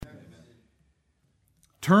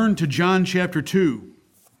Turn to John chapter 2.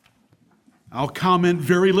 I'll comment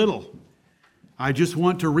very little. I just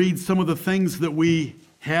want to read some of the things that we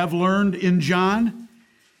have learned in John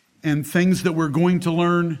and things that we're going to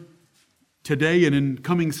learn today and in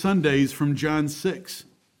coming Sundays from John 6.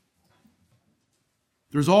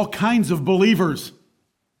 There's all kinds of believers.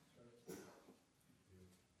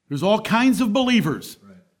 There's all kinds of believers.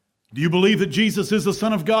 Right. Do you believe that Jesus is the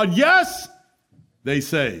Son of God? Yes, they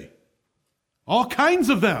say. All kinds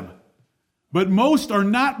of them. But most are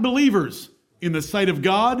not believers in the sight of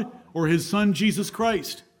God or His Son, Jesus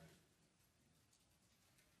Christ.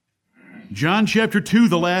 John chapter 2,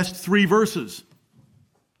 the last 3 verses.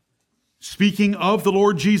 Speaking of the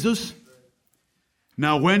Lord Jesus,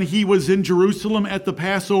 now when He was in Jerusalem at the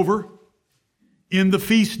Passover, in the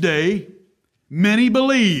feast day, many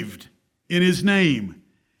believed in His name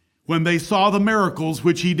when they saw the miracles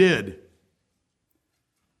which He did.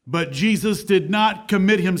 But Jesus did not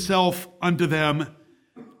commit Himself unto them,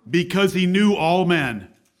 because He knew all men,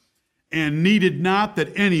 and needed not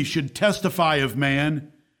that any should testify of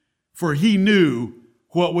man, for He knew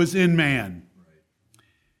what was in man.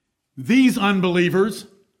 These unbelievers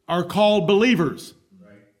are called believers.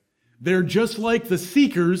 They're just like the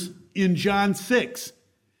seekers in John 6.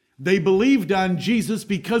 They believed on Jesus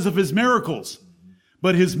because of His miracles,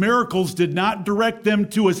 but His miracles did not direct them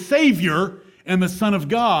to a Savior and the Son of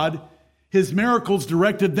God. His miracles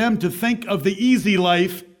directed them to think of the easy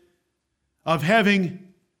life of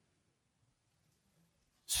having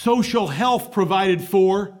social health provided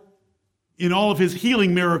for in all of His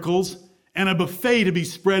healing miracles and a buffet to be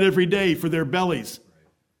spread every day for their bellies.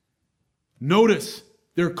 Notice,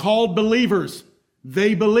 they're called believers.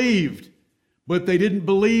 They believed, but they didn't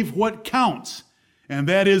believe what counts, and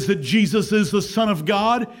that is that Jesus is the Son of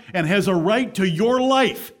God and has a right to your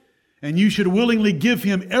life. And you should willingly give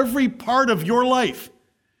Him every part of your life.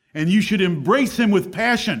 And you should embrace Him with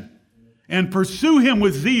passion and pursue Him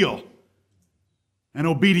with zeal and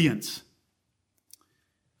obedience.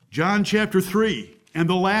 John chapter 3 and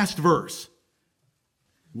the last verse.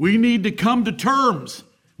 We need to come to terms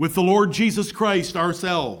with the Lord Jesus Christ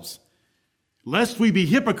ourselves, lest we be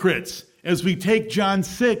hypocrites as we take John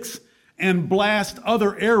 6 and blast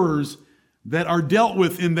other errors that are dealt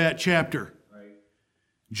with in that chapter.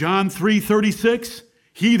 John 3:36,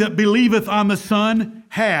 he that believeth on the Son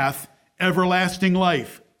hath everlasting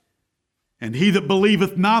life. And he that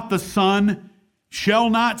believeth not the Son shall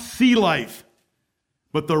not see life,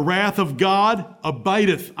 but the wrath of God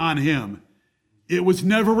abideth on him. It was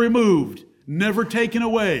never removed, never taken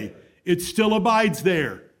away. It still abides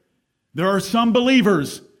there. There are some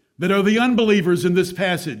believers that are the unbelievers in this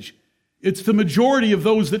passage. It's the majority of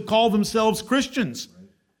those that call themselves Christians.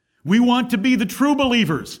 We want to be the true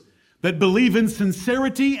believers that believe in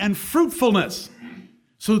sincerity and fruitfulness.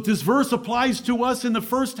 So that this verse applies to us in the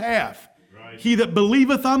first half. Right. He that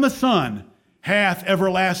believeth on the Son hath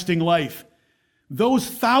everlasting life. Those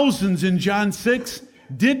thousands in John 6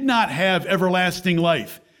 did not have everlasting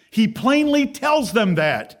life. He plainly tells them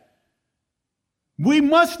that. We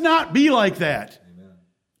must not be like that. Amen.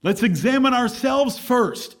 Let's examine ourselves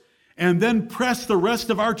first and then press the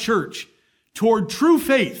rest of our church toward true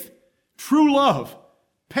faith, true love,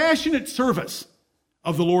 passionate service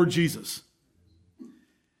of the Lord Jesus.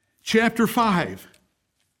 Chapter 5.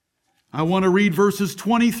 I want to read verses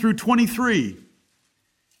 20 through 23,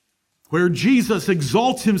 where Jesus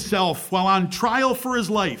exalts Himself while on trial for His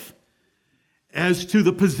life as to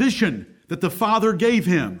the position that the Father gave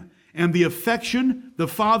Him and the affection the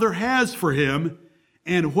Father has for Him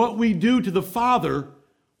and what we do to the Father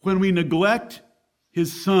when we neglect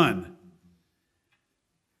His Son.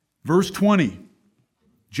 Verse 20,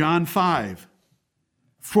 John 5.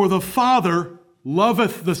 For the Father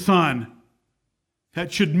loveth the Son.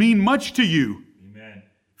 That should mean much to you. Amen.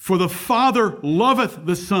 For the Father loveth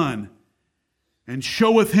the Son, and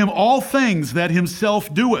showeth Him all things that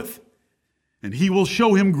Himself doeth. And He will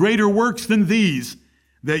show Him greater works than these,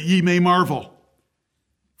 that ye may marvel.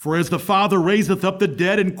 For as the Father raiseth up the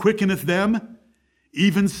dead and quickeneth them,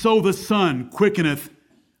 even so the Son quickeneth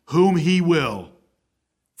whom He will.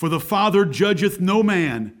 For the Father judgeth no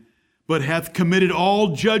man, but hath committed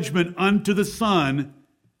all judgment unto the Son,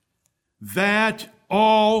 that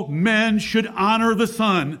all men should honor the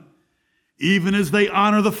Son, even as they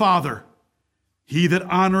honor the Father. He that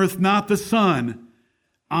honoreth not the Son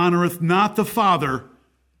honoreth not the Father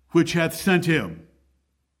which hath sent Him.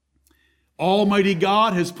 Almighty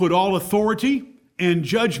God has put all authority and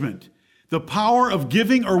judgment, the power of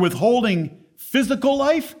giving or withholding physical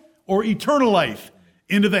life or eternal life,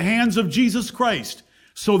 into the hands of Jesus Christ,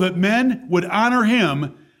 so that men would honor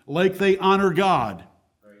Him like they honor God.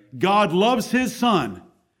 God loves his Son,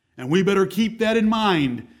 and we better keep that in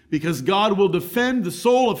mind, because God will defend the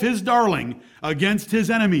soul of his darling against his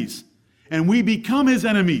enemies. And we become his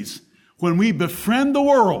enemies when we befriend the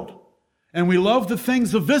world and we love the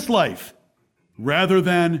things of this life rather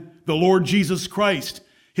than the Lord Jesus Christ,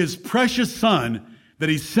 his precious Son that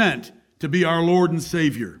he sent to be our Lord and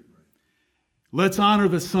Savior. Let's honor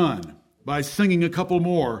the Son by singing a couple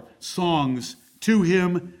more songs to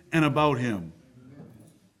him and about him.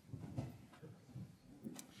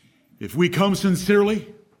 If we come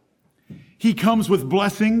sincerely, he comes with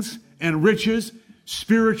blessings and riches,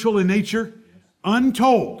 spiritual in nature,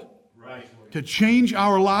 untold, to change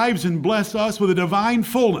our lives and bless us with a divine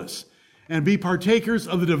fullness and be partakers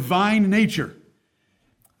of the divine nature.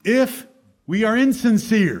 If we are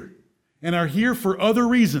insincere and are here for other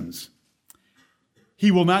reasons, he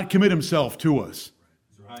will not commit himself to us,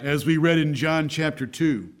 as we read in John chapter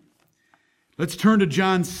 2. Let's turn to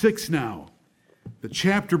John 6 now, the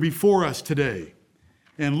chapter before us today,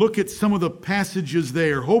 and look at some of the passages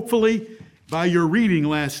there. Hopefully, by your reading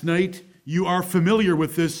last night, you are familiar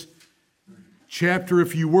with this chapter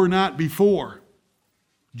if you were not before.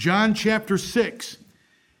 John chapter 6,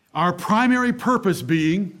 our primary purpose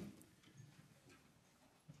being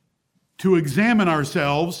to examine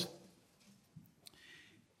ourselves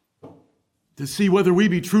to see whether we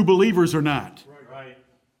be true believers or not. Right.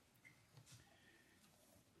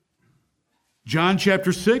 John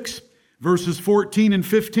chapter 6, verses 14 and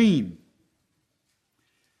 15.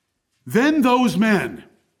 Then those men,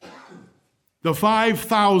 the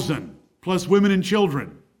 5,000 plus women and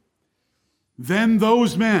children, then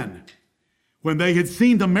those men, when they had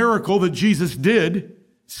seen the miracle that Jesus did,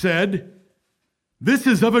 said, "This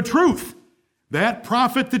is of a truth, that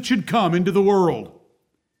prophet that should come into the world."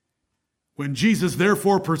 When Jesus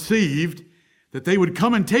therefore perceived that they would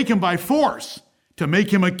come and take him by force to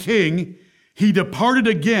make him a king, he departed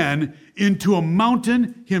again into a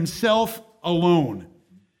mountain himself alone.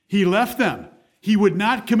 He left them. He would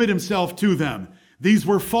not commit himself to them. These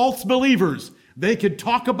were false believers. They could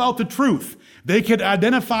talk about the truth. They could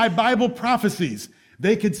identify Bible prophecies.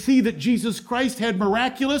 They could see that Jesus Christ had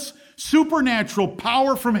miraculous, supernatural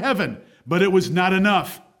power from heaven, but it was not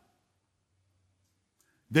enough.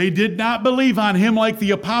 They did not believe on him like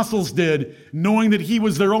the apostles did, knowing that he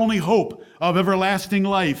was their only hope of everlasting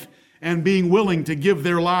life and being willing to give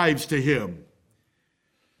their lives to him.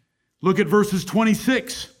 Look at verses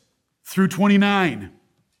 26 through 29.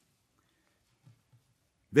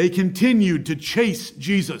 They continued to chase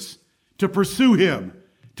Jesus, to pursue him,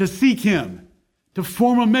 to seek him, to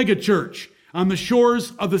form a megachurch on the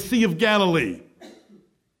shores of the Sea of Galilee.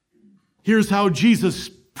 Here's how Jesus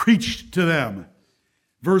preached to them.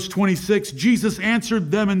 Verse 26, Jesus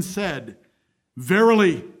answered them and said,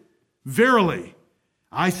 "Verily, verily,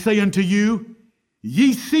 I say unto you,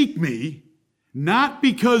 ye seek me, not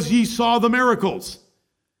because ye saw the miracles,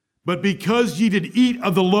 but because ye did eat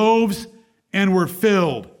of the loaves and were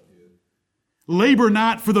filled. Labor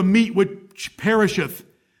not for the meat which perisheth,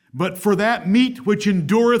 but for that meat which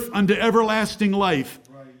endureth unto everlasting life,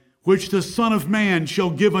 which the Son of Man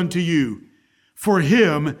shall give unto you. For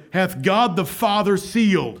him hath God the Father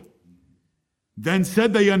sealed." Then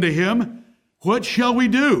said they unto him, "What shall we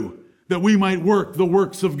do, that we might work the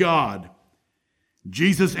works of God?"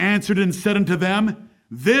 Jesus answered and said unto them,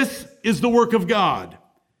 "This is the work of God,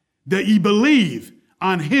 that ye believe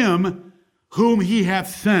on him whom he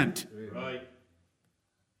hath sent." Right.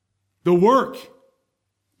 The work,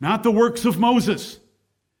 not the works of Moses,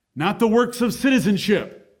 not the works of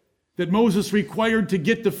citizenship that Moses required to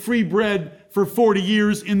get the free bread for 40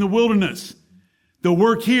 years in the wilderness. The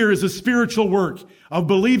work here is a spiritual work of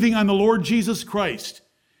believing on the Lord Jesus Christ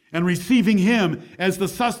and receiving him as the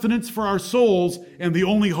sustenance for our souls and the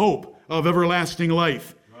only hope of everlasting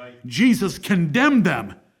life. Right. Jesus condemned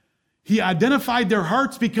them. He identified their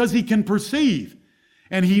hearts because he can perceive.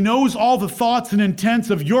 And he knows all the thoughts and intents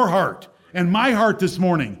of your heart and my heart this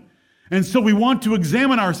morning. And so we want to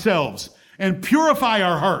examine ourselves and purify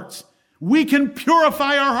our hearts. We can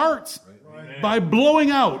purify our hearts by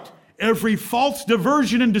blowing out every false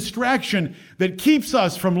diversion and distraction that keeps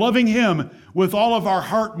us from loving him with all of our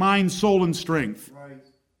heart, mind, soul, and strength. Right.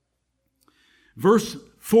 Verse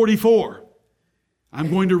 44. I'm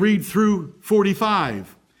going to read through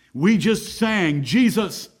 45. We just sang,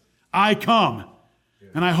 "Jesus, I come."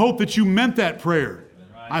 And I hope that you meant that prayer.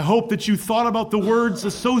 I hope that you thought about the words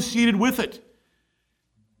associated with it.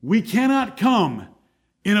 We cannot come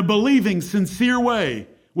in a believing, sincere way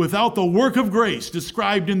without the work of grace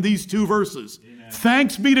described in these two verses. Amen.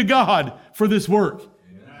 Thanks be to God for this work.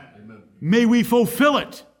 Amen. May we fulfill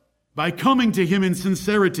it by coming to him in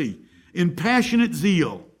sincerity, in passionate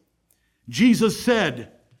zeal. Jesus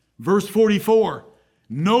said, verse 44,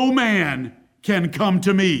 "No man can come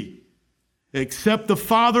to me, except the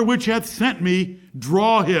Father which hath sent me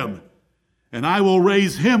draw him, and I will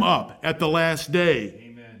raise him up at the last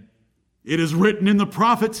day." Amen. It is written in the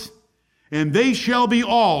prophets, "And they shall be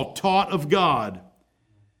all taught of God.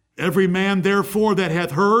 Every man therefore that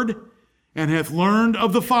hath heard and hath learned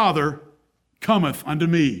of the Father cometh unto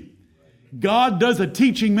me." God does a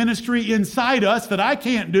teaching ministry inside us that I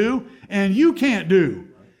can't do and you can't do.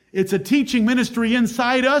 It's a teaching ministry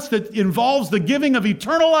inside us that involves the giving of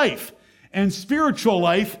eternal life and spiritual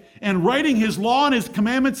life and writing his law and his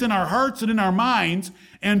commandments in our hearts and in our minds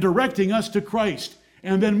and directing us to Christ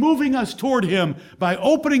and then moving us toward him by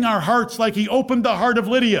opening our hearts like he opened the heart of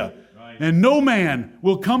Lydia. Right. And no man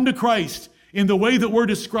will come to Christ in the way that we're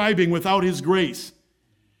describing without his grace.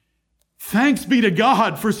 Thanks be to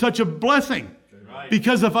God for such a blessing. Right.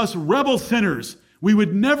 Because of us rebel sinners, we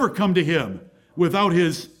would never come to him without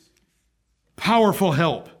his powerful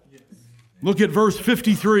help. Yes. Look at verse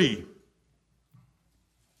 53.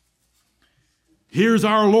 Here's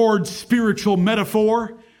our Lord's spiritual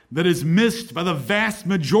metaphor that is missed by the vast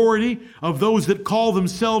majority of those that call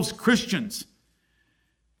themselves Christians.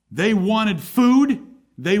 They wanted food,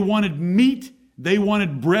 they wanted meat, they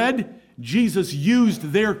wanted bread. Jesus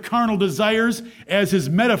used their carnal desires as his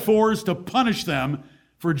metaphors to punish them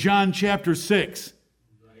for John chapter 6.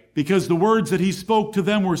 Because the words that he spoke to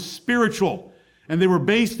them were spiritual and they were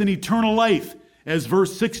based in eternal life. As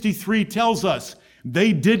verse 63 tells us,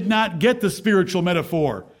 they did not get the spiritual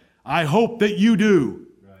metaphor. I hope that you do.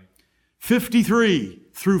 53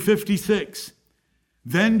 through 56.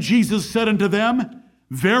 Then Jesus said unto them,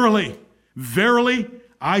 "Verily, verily,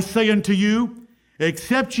 I say unto you,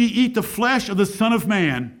 except ye eat the flesh of the Son of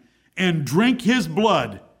Man and drink his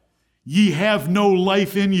blood, ye have no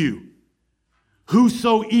life in you.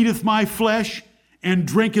 Whoso eateth my flesh and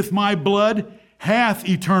drinketh my blood hath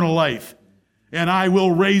eternal life, and I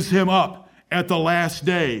will raise him up at the last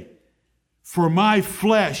day. For my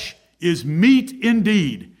flesh is meat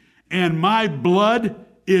indeed, and my blood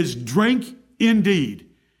is drink indeed.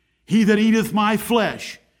 He that eateth my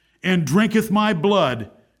flesh and drinketh my blood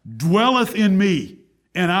dwelleth in me,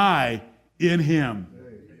 and I in him."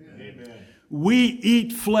 Amen. We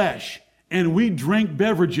eat flesh and we drink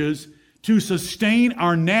beverages to sustain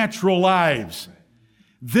our natural lives.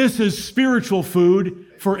 This is spiritual food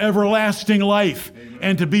for everlasting life. Amen.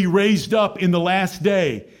 And to be raised up in the last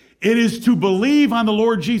day. It is to believe on the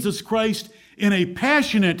Lord Jesus Christ in a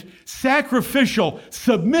passionate, sacrificial,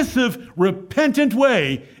 submissive, repentant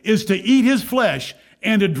way is to eat his flesh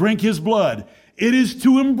and to drink his blood. It is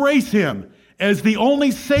to embrace him as the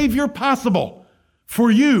only Savior possible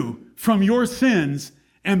for you from your sins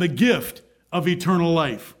and the gift of eternal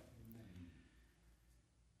life.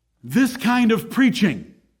 This kind of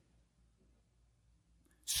preaching,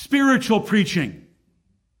 spiritual preaching,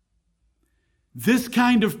 this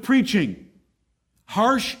kind of preaching,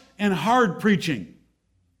 harsh and hard preaching.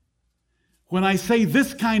 When I say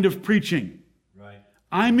this kind of preaching,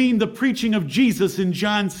 I mean the preaching of Jesus in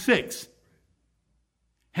John 6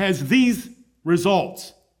 has these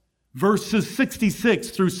results. Verses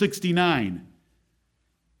 66 through 69.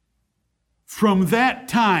 From that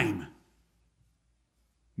time,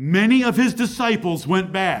 many of his disciples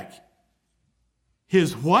went back.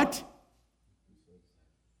 His what?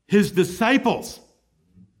 His disciples.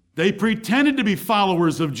 They pretended to be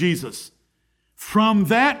followers of Jesus. From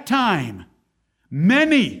that time,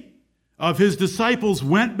 many of his disciples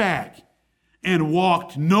went back and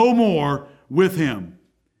walked no more with him.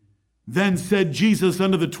 Then said Jesus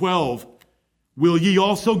unto the 12, "Will ye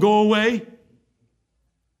also go away?"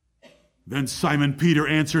 Then Simon Peter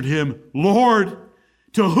answered him, "Lord,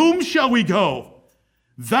 to whom shall we go?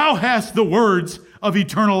 Thou hast the words of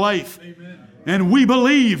eternal life. Amen. And we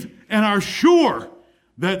believe and are sure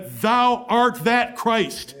that thou art that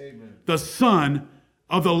Christ, Amen, the Son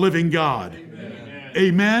of the living God." Amen.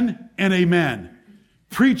 Amen and amen.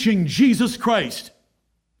 Preaching Jesus Christ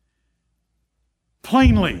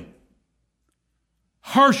plainly,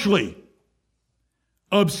 harshly,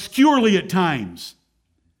 obscurely at times,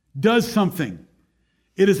 does something.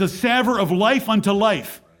 It is a savor of life unto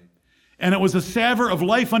life. And it was a savor of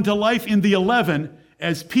life unto life in the 11,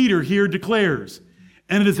 as Peter here declares.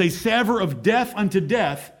 And it is a savor of death unto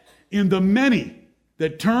death in the many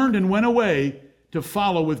that turned and went away to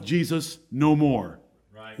follow with Jesus no more.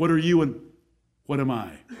 Right. What are you and what am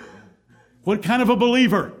I? What kind of a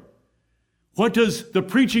believer? What does the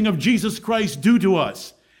preaching of Jesus Christ do to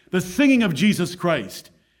us? The singing of Jesus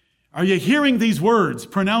Christ. Are you hearing these words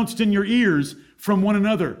pronounced in your ears from one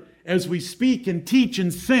another as we speak and teach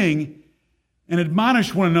and sing and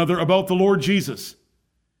admonish one another about the Lord Jesus?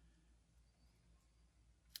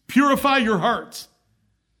 Purify your hearts.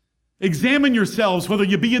 Examine yourselves whether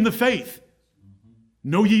you be in the faith.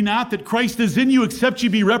 Know ye not that Christ is in you, except ye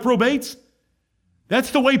be reprobates?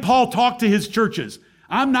 That's the way Paul talked to his churches.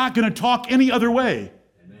 I'm not going to talk any other way.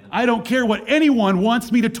 Amen. I don't care what anyone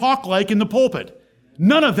wants me to talk like in the pulpit.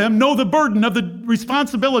 None of them know the burden of the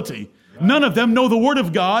responsibility. Right. None of them know the Word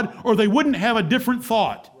of God, or they wouldn't have a different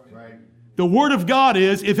thought. Right. The Word of God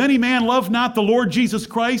is, if any man love not the Lord Jesus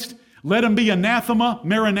Christ, let him be anathema,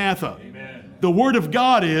 maranatha. Amen. The Word of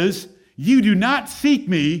God is, you do not seek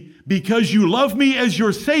me because you love me as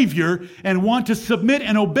your Savior and want to submit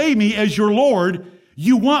and obey me as your Lord.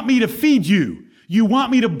 You want me to feed you. You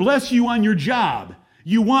want me to bless you on your job.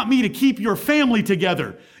 You want me to keep your family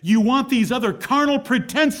together. You want these other carnal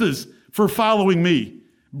pretenses for following me.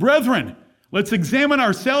 Brethren, let's examine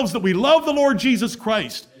ourselves that we love the Lord Jesus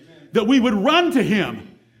Christ, Amen. That we would run to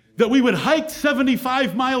Him, that we would hike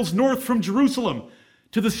 75 miles north from Jerusalem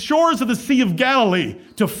to the shores of the Sea of Galilee,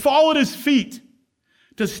 to fall at His feet,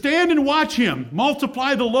 to stand and watch Him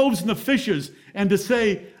multiply the loaves and the fishes, and to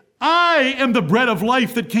say, I am the bread of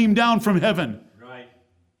life that came down from heaven. Right.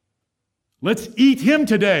 Let's eat Him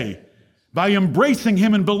today by embracing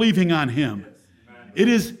Him and believing on Him.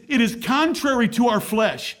 Yes. It is contrary to our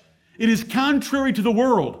flesh. It is contrary to the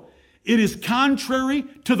world. It is contrary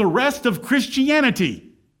to the rest of Christianity.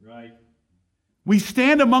 We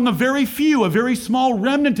stand among a very few, a very small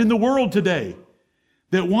remnant in the world today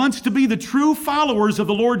that wants to be the true followers of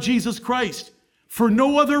the Lord Jesus Christ for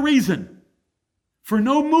no other reason, for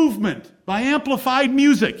no movement by amplified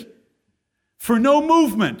music, for no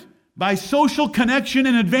movement by social connection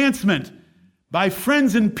and advancement, by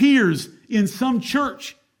friends and peers in some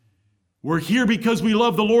church. We're here because we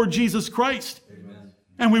love the Lord Jesus Christ. Amen.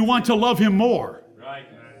 And we want to love Him more. Right.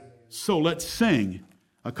 So let's sing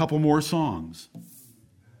a couple more songs.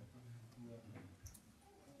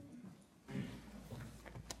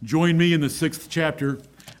 Join me in the 6th chapter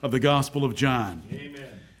of the Gospel of John. Amen.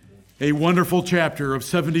 A wonderful chapter of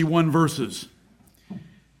 71 verses.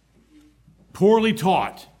 Poorly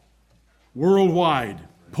taught worldwide,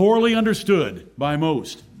 poorly understood by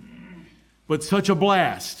most, but such a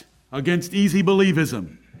blast against easy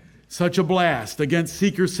believism, such a blast against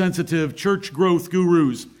seeker-sensitive church growth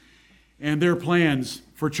gurus and their plans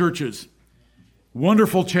for churches.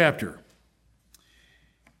 Wonderful chapter.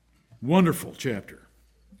 Wonderful chapter.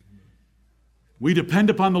 We depend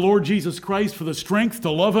upon the Lord Jesus Christ for the strength to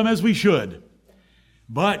love Him as we should.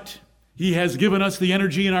 But He has given us the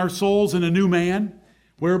energy in our souls and a new man,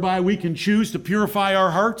 whereby we can choose to purify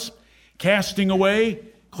our hearts, casting away,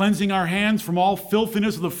 cleansing our hands from all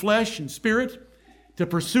filthiness of the flesh and spirit, to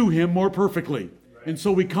pursue Him more perfectly. And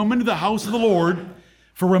so we come into the house of the Lord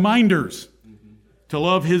for reminders to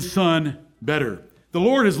love His Son better. The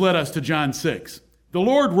Lord has led us to John 6. The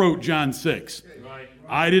Lord wrote John 6.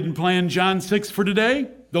 I didn't plan John 6 for today.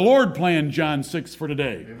 The Lord planned John 6 for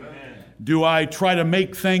today. Amen. Do I try to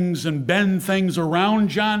make things and bend things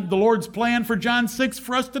around the Lord's plan for John 6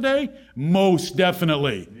 for us today? Most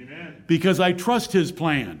definitely. Amen. Because I trust His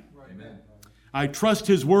plan. Amen. I trust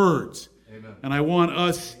His words. Amen. And I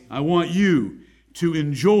want you to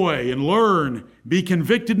enjoy and learn, be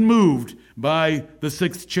convicted and moved by the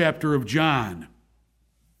 6th chapter of John.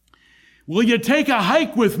 Will you take a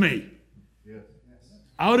hike with me? Yes.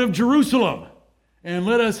 Out of Jerusalem, and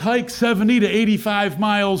let us hike 70 to 85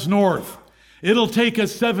 miles north. It'll take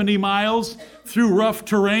us 70 miles through rough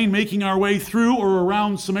terrain, making our way through or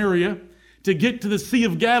around Samaria to get to the Sea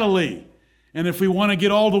of Galilee. And if we want to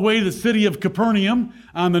get all the way to the city of Capernaum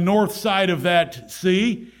on the north side of that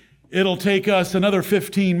sea, it'll take us another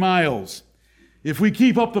 15 miles. If we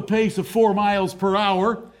keep up the pace of 4 miles per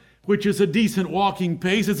hour, which is a decent walking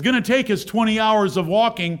pace, it's going to take us 20 hours of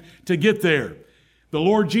walking to get there. The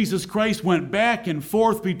Lord Jesus Christ went back and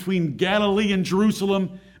forth between Galilee and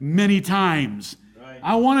Jerusalem many times. Right.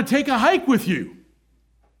 I want to take a hike with you.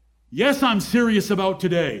 Yes, I'm serious about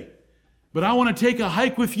today, but I want to take a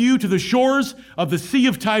hike with you to the shores of the Sea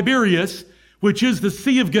of Tiberias, which is the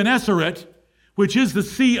Sea of Gennesaret, which is the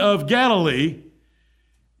Sea of Galilee,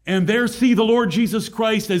 and there see the Lord Jesus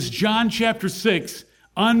Christ as John chapter 6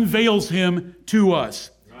 unveils Him to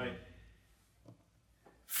us. Right.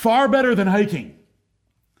 Far better than hiking.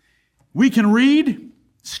 We can read,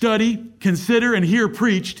 study, consider, and hear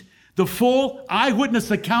preached the full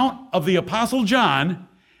eyewitness account of the Apostle John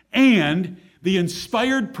and the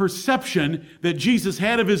inspired perception that Jesus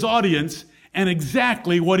had of His audience and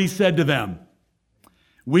exactly what He said to them.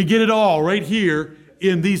 We get it all right here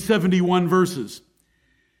in these 71 verses.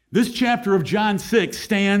 This chapter of John 6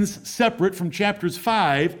 stands separate from chapters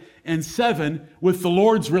 5 and 7 with the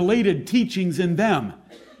Lord's related teachings in them.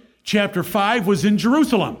 Chapter 5 was in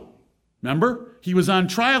Jerusalem. Remember? He was on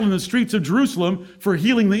trial in the streets of Jerusalem for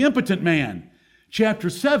healing the impotent man. Chapter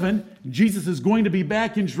 7, Jesus is going to be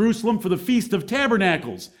back in Jerusalem for the Feast of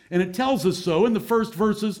Tabernacles. And it tells us so in the first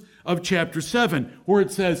verses of chapter 7, where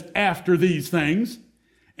it says, after these things.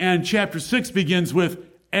 And chapter 6 begins with,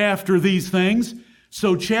 after these things.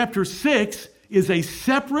 So chapter 6 is a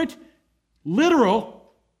separate,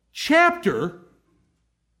 literal chapter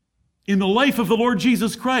in the life of the Lord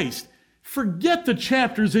Jesus Christ. Forget the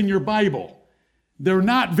chapters in your Bible. They're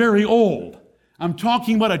not very old. I'm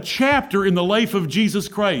talking about a chapter in the life of Jesus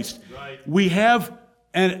Christ. Right. We have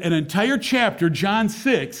an entire chapter, John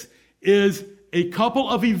 6, is a couple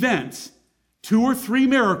of events, 2 or 3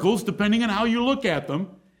 miracles, depending on how you look at them.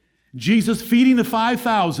 Jesus feeding the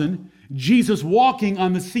 5,000, Jesus walking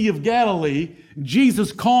on the Sea of Galilee,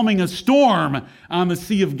 Jesus calming a storm on the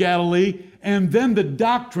Sea of Galilee, and then the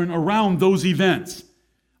doctrine around those events.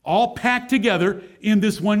 All packed together in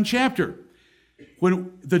this one chapter.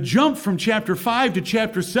 When the jump from chapter 5 to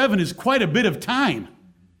chapter 7 is quite a bit of time.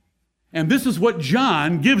 And this is what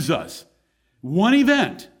John gives us. One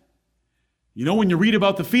event. You know, when you read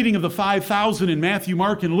about the feeding of the 5,000 in Matthew,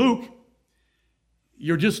 Mark, and Luke,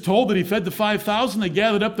 you're just told that he fed the 5,000, they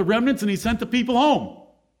gathered up the remnants, and he sent the people home.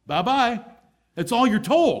 Bye-bye. That's all you're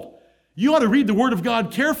told. You ought to read the Word of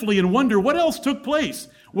God carefully and wonder what else took place.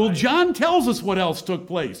 Well, John tells us what else took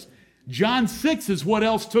place. John 6 is what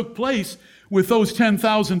else took place with those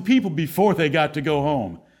 10,000 people before they got to go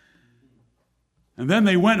home. And then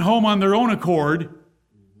they went home on their own accord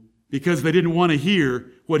because they didn't want to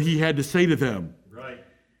hear what he had to say to them. Right.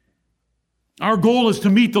 Our goal is to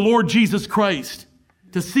meet the Lord Jesus Christ,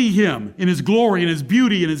 to see him in his glory and his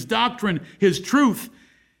beauty and his doctrine, his truth,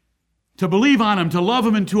 to believe on him, to love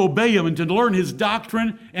him and to obey him, and to learn his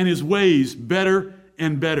doctrine and his ways better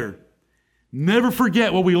and better. Never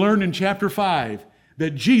forget what we learned in chapter 5,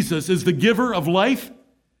 that Jesus is the giver of life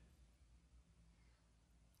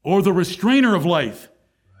or the restrainer of life.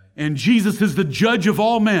 And Jesus is the judge of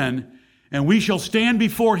all men, and we shall stand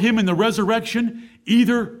before him in the resurrection,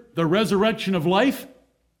 either the resurrection of life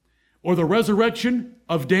or the resurrection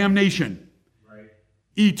of damnation. Right.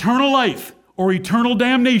 Eternal life or eternal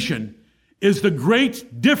damnation is the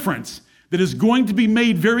great difference that is going to be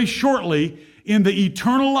made very shortly in the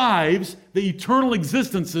eternal lives, the eternal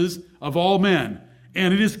existences of all men.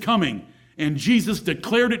 And it is coming. And Jesus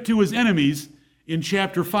declared it to his enemies in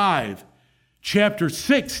chapter 5. Chapter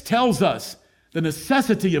 6 tells us the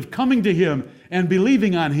necessity of coming to him and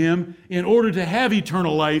believing on him in order to have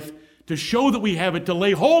eternal life, to show that we have it, to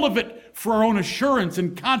lay hold of it for our own assurance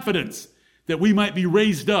and confidence that we might be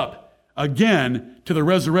raised up again to the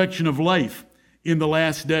resurrection of life in the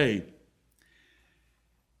last day.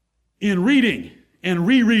 In reading and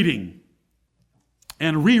rereading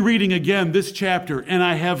again this chapter, and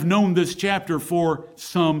I have known this chapter for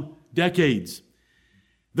some decades,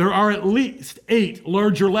 there are at least 8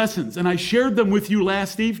 larger lessons, and I shared them with you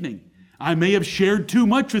last evening. I may have shared too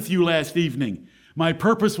much with you last evening. My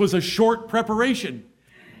purpose was a short preparation.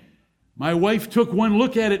 My wife took one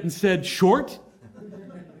look at it and said, short?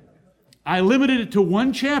 I limited it to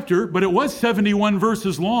one chapter, but it was 71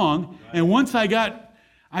 verses long, and once I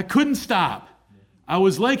couldn't stop. I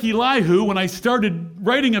was like Elihu when I started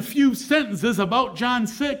writing a few sentences about John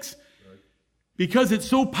 6, because it's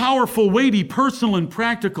so powerful, weighty, personal, and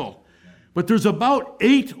practical. But there's about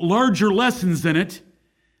 8 larger lessons in it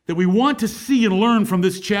that we want to see and learn from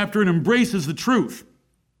this chapter and embraces the truth.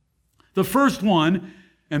 The first one,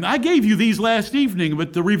 and I gave you these last evening,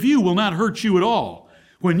 but the review will not hurt you at all.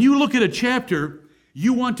 When you look at a chapter,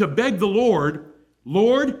 you want to beg the Lord,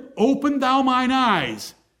 Lord, open thou mine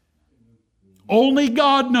eyes. Only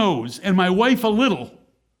God knows, and my wife a little,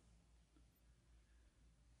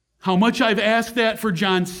 how much I've asked that for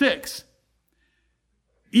John 6,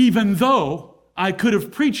 even though I could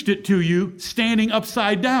have preached it to you standing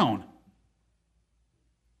upside down,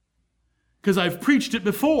 because I've preached it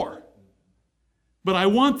before. But I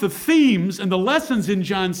want the themes and the lessons in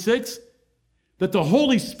John 6 that the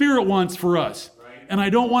Holy Spirit wants for us. Right. And I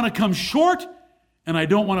don't want to come short, and I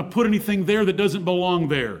don't want to put anything there that doesn't belong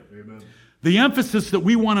there. Amen. The emphasis that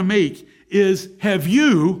we want to make is, have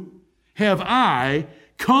I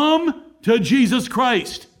come to Jesus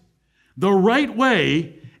Christ the right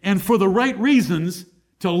way and for the right reasons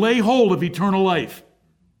to lay hold of eternal life?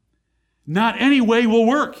 Not any way will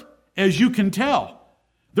work, as you can tell.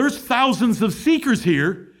 There's thousands of seekers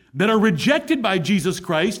here that are rejected by Jesus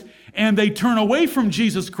Christ, and they turn away from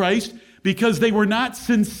Jesus Christ because they were not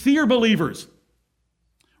sincere believers.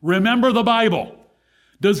 Remember the Bible.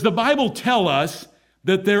 Does the Bible tell us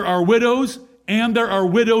that there are widows and there are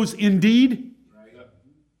widows indeed?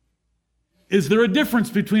 Is there a difference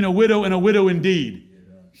between a widow and a widow indeed?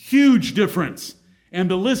 Huge difference. And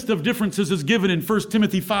the list of differences is given in 1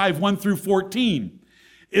 Timothy 5, 1 through 14.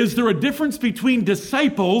 Is there a difference between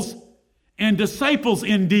disciples and disciples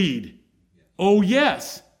indeed? Oh,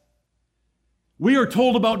 yes. We are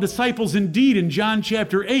told about disciples indeed in John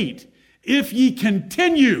chapter 8. If ye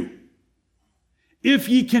continue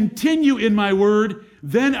in my word,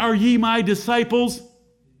 then are ye my disciples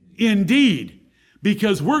indeed.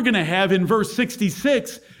 Because we're going to have in verse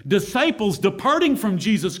 66, disciples departing from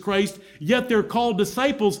Jesus Christ, yet they're called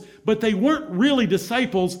disciples, but they weren't really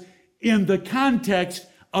disciples in the context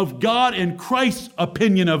of God and Christ's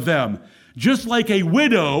opinion of them. Just like a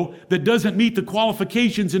widow that doesn't meet the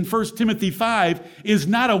qualifications in 1 Timothy 5 is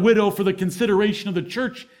not a widow for the consideration of the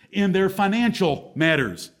church in their financial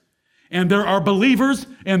matters. And there are believers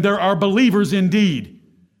and there are believers indeed.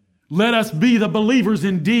 Let us be the believers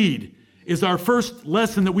indeed is our first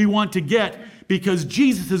lesson that we want to get, because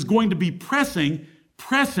Jesus is going to be pressing,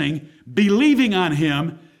 believing on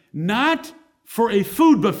him, not for a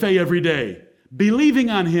food buffet every day,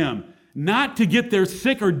 believing on him, not to get their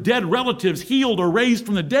sick or dead relatives healed or raised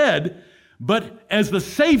from the dead, but as the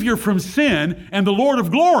Savior from sin and the Lord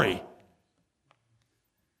of glory.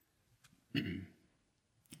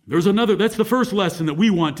 That's the first lesson that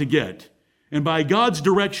we want to get. And by God's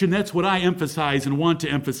direction, that's what I emphasize and want to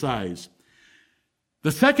emphasize.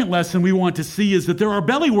 The second lesson we want to see is that there are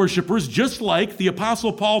belly worshipers, just like the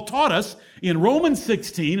Apostle Paul taught us in Romans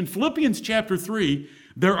 16 and Philippians chapter 3.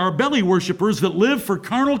 There are belly worshipers that live for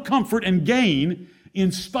carnal comfort and gain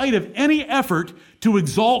in spite of any effort to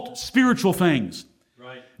exalt spiritual things.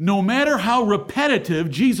 Right. No matter how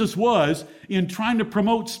repetitive Jesus was in trying to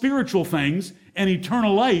promote spiritual things and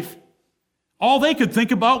eternal life, all they could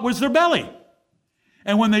think about was their belly.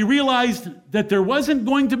 And when they realized that there wasn't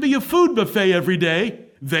going to be a food buffet every day,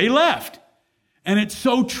 they left. And it's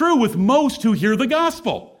so true with most who hear the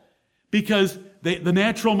gospel, because the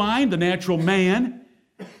natural mind, the natural man,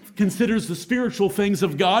 considers the spiritual things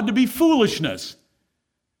of God to be foolishness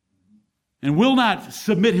and will not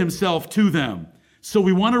submit himself to them. So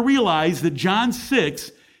we want to realize that John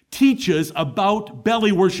 6 teaches about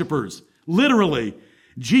belly worshipers. Literally,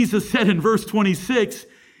 Jesus said in verse 26,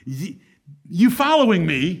 you following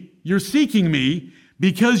me, you're seeking me,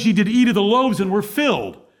 because you did eat of the loaves and were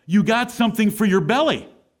filled. You got something for your belly.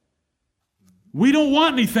 We don't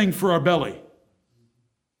want anything for our belly.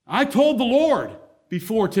 I told the Lord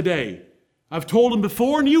before today. I've told him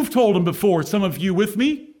before, and you've told him before, some of you with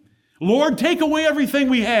me. Lord, take away everything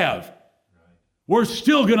we have. We're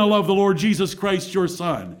still going to love the Lord Jesus Christ, your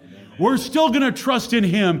Son. We're still going to trust in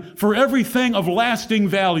him for everything of lasting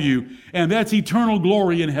value, and that's eternal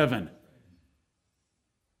glory in heaven.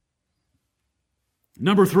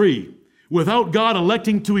 Number 3, without God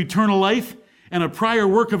electing to eternal life and a prior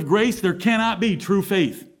work of grace, there cannot be true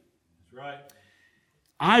faith. That's right.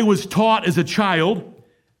 I was taught as a child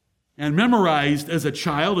and memorized as a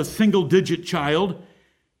child, a single-digit child,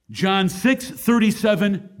 John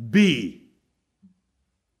 6:37b.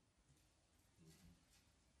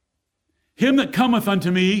 Him that cometh unto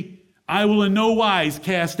me, I will in no wise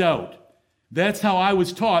cast out. That's how I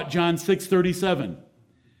was taught John 6:37.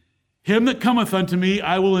 Him that cometh unto me,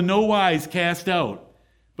 I will in no wise cast out.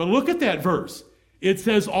 But look at that verse. It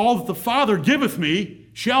says, all that the Father giveth me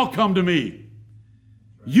shall come to me.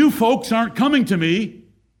 You folks aren't coming to me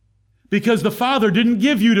because the Father didn't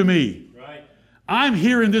give you to me. Right. I'm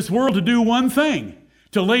here in this world to do one thing,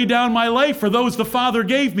 to lay down my life for those the Father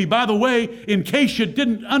gave me. By the way, in case you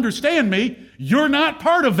didn't understand me, you're not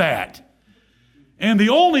part of that. And the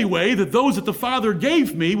only way that those that the Father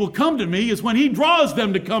gave me will come to me is when he draws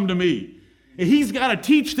them to come to me. And he's got to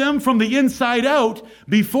teach them from the inside out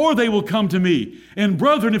before they will come to me. And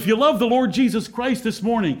brethren, if you love the Lord Jesus Christ this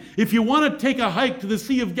morning, if you want to take a hike to the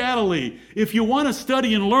Sea of Galilee, if you want to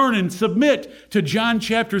study and learn and submit to John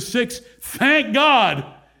chapter 6, thank God.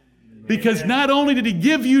 Because not only did he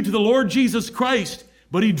give you to the Lord Jesus Christ,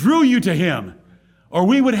 but he drew you to him, or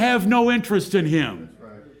we would have no interest in him.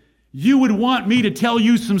 You would want me to tell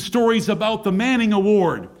you some stories about the Manning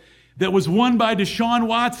Award that was won by Deshaun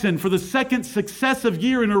Watson for the second successive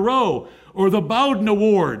year in a row, or the Bowden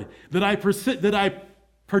Award that I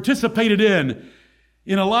participated in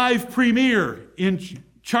a live premiere in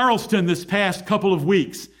Charleston this past couple of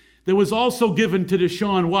weeks that was also given to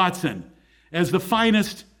Deshaun Watson as the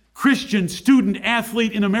finest Christian student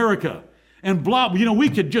athlete in America. And blah, we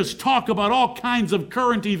could just talk about all kinds of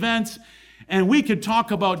current events, and we could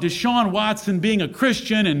talk about Deshaun Watson being a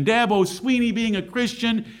Christian and Dabo Sweeney being a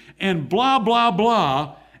Christian and blah, blah,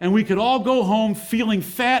 blah, and we could all go home feeling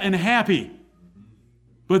fat and happy.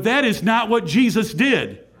 But that is not what Jesus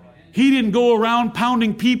did. He didn't go around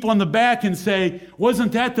pounding people on the back and say,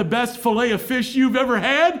 "Wasn't that the best fillet of fish you've ever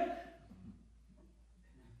had?"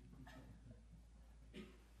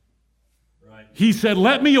 He said,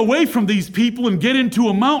 "Let me away from these people and get into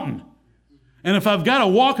a mountain. And if I've got to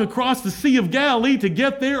walk across the Sea of Galilee to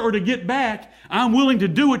get there or to get back, I'm willing to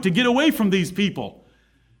do it to get away from these people.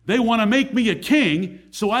 They want to make me a king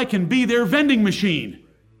so I can be their vending machine."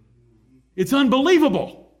 It's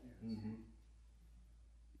unbelievable.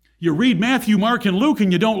 You read Matthew, Mark, and Luke,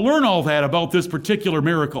 and you don't learn all that about this particular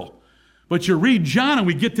miracle. But you read John, and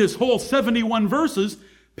we get this whole 71 verses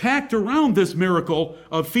packed around this miracle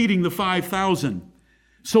of feeding the 5,000.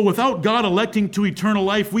 So without God electing to eternal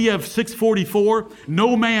life, we have 644,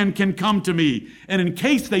 no man can come to me. And in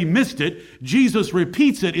case they missed it, Jesus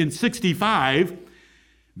repeats it in 65.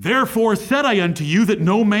 Therefore said I unto you that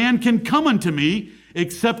no man can come unto me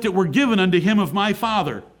except it were given unto him of my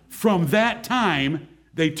Father. From that time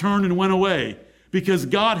they turned and went away, because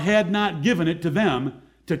God had not given it to them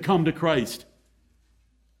to come to Christ.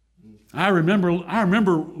 I remember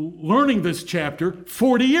learning this chapter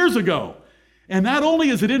 40 years ago. And not only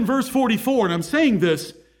is it in verse 44, and I'm saying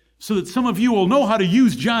this so that some of you will know how to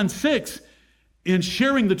use John 6 in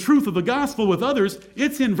sharing the truth of the gospel with others,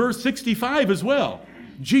 it's in verse 65 as well.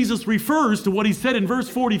 Jesus refers to what he said in verse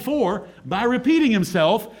 44 by repeating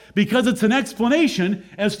himself, because it's an explanation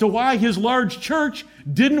as to why his large church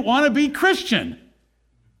didn't want to be Christian.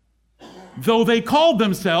 Though they called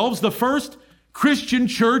themselves the first Christian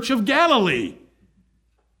church of Galilee,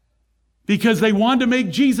 because they wanted to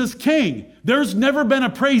make Jesus king. There's never been a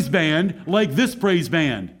praise band like this praise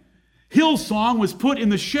band. Hillsong was put in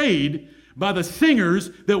the shade by the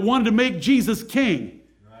singers that wanted to make Jesus king.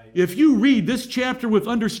 If you read this chapter with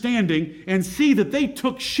understanding and see that they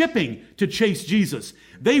took shipping to chase Jesus,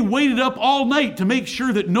 they waited up all night to make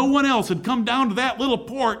sure that no one else had come down to that little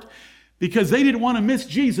port because they didn't want to miss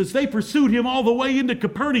Jesus. They pursued him all the way into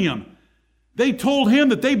Capernaum. They told him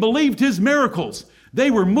that they believed his miracles.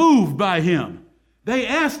 They were moved by him. They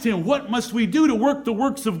asked him, "What must we do to work the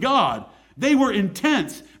works of God?" They were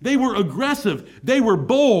intense. They were aggressive. They were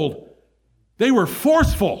bold. They were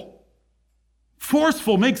forceful.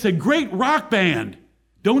 Forceful makes a great rock band.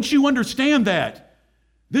 Don't you understand that?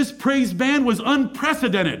 This praise band was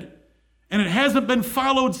unprecedented, and it hasn't been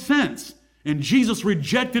followed since. And Jesus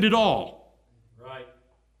rejected it all. Right.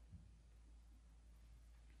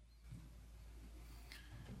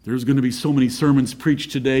 There's going to be so many sermons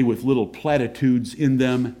preached today with little platitudes in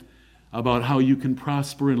them about how you can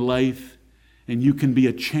prosper in life and you can be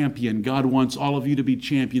a champion. God wants all of you to be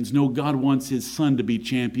champions. No, God wants his son to be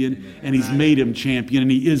champion, and he's made him champion,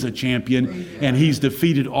 and he is a champion, and he's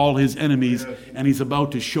defeated all his enemies, and he's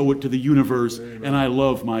about to show it to the universe, and I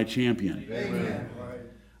love my champion. Amen.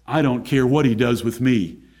 I don't care what he does with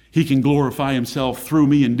me. He can glorify himself through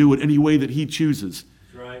me and do it any way that he chooses.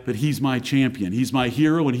 Right. But he's my champion. He's my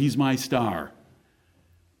hero, and he's my star.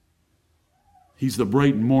 He's the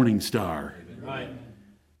bright morning star. Right.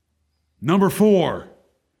 Number 4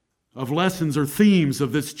 of lessons or themes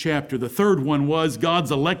of this chapter. The third one was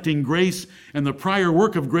God's electing grace and the prior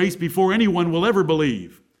work of grace before anyone will ever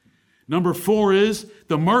believe. Number 4 is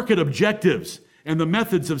the market objectives and the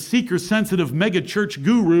methods of seeker-sensitive megachurch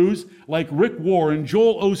gurus like Rick Warren,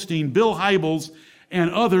 Joel Osteen, Bill Hybels,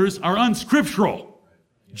 and others are unscriptural.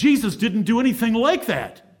 Jesus didn't do anything like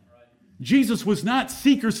that. Jesus was not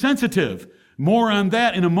seeker-sensitive. More on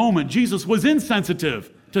that in a moment. Jesus was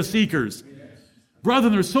insensitive to seekers. Brother,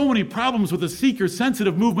 there's so many problems with the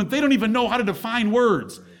seeker-sensitive movement, they don't even know how to define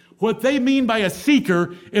words. What they mean by a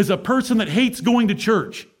seeker is a person that hates going to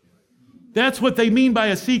church. That's what they mean by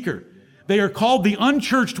a seeker. They are called the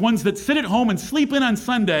unchurched ones that sit at home and sleep in on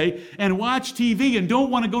Sunday and watch TV and don't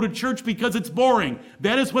want to go to church because it's boring.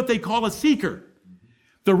 That is what they call a seeker.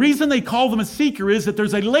 The reason they call them a seeker is that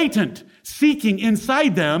there's a latent seeking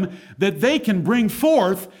inside them that they can bring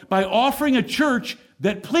forth by offering a church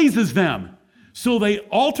that pleases them. So they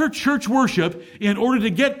alter church worship in order to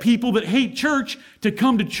get people that hate church to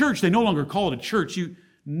come to church. They no longer call it a church. You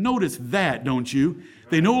notice that, don't you?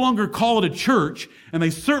 They no longer call it a church, and they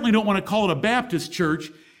certainly don't want to call it a Baptist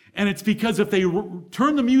church. And it's because if they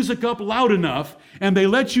turn the music up loud enough, and they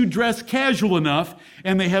let you dress casual enough,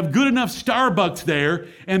 and they have good enough Starbucks there,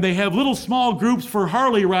 and they have little small groups for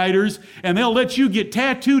Harley riders, and they'll let you get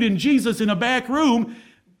tattooed in Jesus in a back room,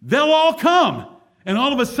 They'll all come. And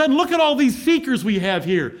all of a sudden, look at all these seekers we have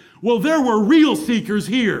here. Well, there were real seekers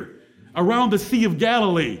here around the Sea of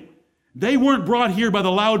Galilee. They weren't brought here by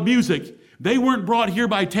the loud music. They weren't brought here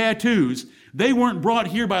by tattoos. They weren't brought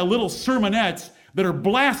here by little sermonettes that are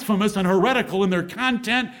blasphemous and heretical in their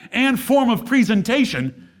content and form of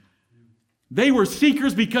presentation. They were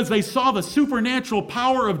seekers because they saw the supernatural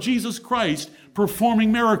power of Jesus Christ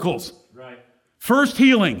performing miracles. Right. First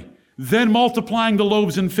healing, then multiplying the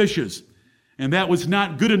loaves and fishes. And that was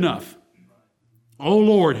not good enough. Oh,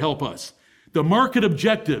 Lord, help us. The market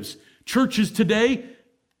objectives. Churches today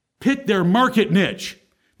pick their market niche.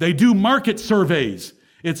 They do market surveys.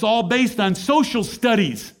 It's all based on social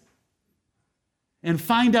studies. And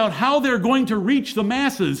find out how they're going to reach the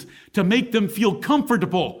masses to make them feel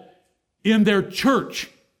comfortable in their church.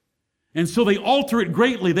 And so they alter it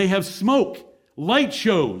greatly. They have smoke, light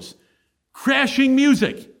shows, crashing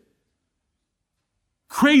music,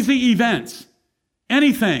 crazy events,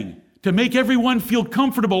 anything to make everyone feel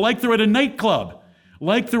comfortable, like they're at a nightclub,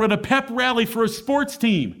 like they're at a pep rally for a sports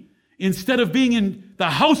team, instead of being in the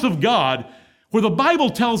house of God, where the Bible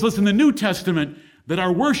tells us in the New Testament that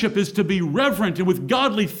our worship is to be reverent and with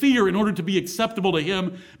godly fear in order to be acceptable to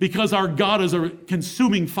Him, because our God is a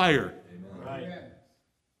consuming fire. Right.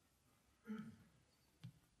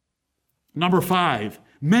 Number 5,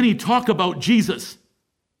 many talk about Jesus.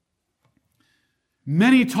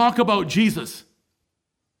 Many talk about Jesus.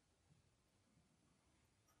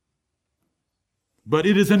 But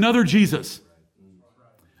it is another Jesus,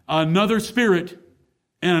 another Spirit,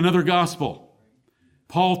 and another gospel.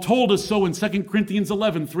 Paul told us so in 2 Corinthians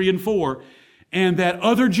 11, 3 and 4. And that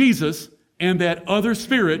other Jesus, and that other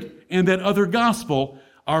Spirit, and that other gospel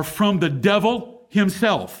are from the devil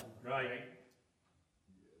himself. Right.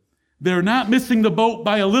 They're not missing the boat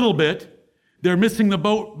by a little bit. They're missing the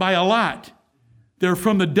boat by a lot. They're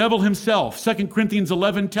from the devil himself. 2 Corinthians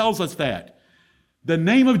 11 tells us that. The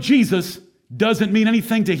name of Jesus doesn't mean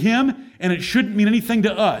anything to him, and it shouldn't mean anything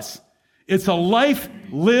to us. It's a life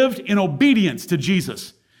lived in obedience to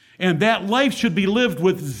Jesus. And that life should be lived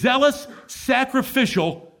with zealous,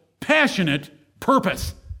 sacrificial, passionate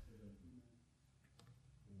purpose.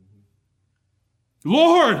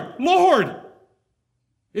 Lord, Lord,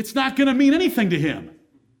 it's not going to mean anything to him.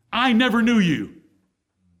 I never knew you.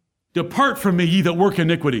 Depart from me, ye that work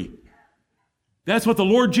iniquity. That's what the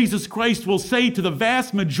Lord Jesus Christ will say to the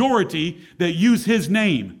vast majority that use his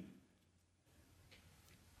name.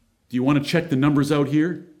 Do you want to check the numbers out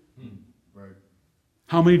here? Right.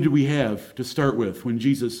 How many did we have to start with when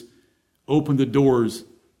Jesus opened the doors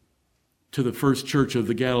to the first church of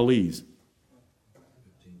the Galilees?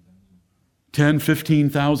 10,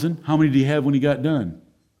 15,000. How many did he have when he got done?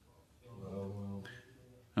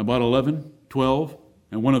 About 11, 12.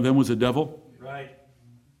 And one of them was a devil? Right.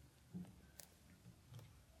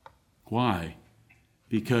 Why?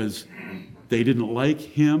 Because they didn't like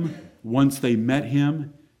him once they met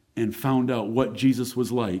him and found out what Jesus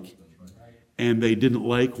was like. And they didn't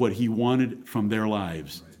like what he wanted from their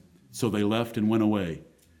lives. So they left and went away.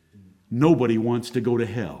 Nobody wants to go to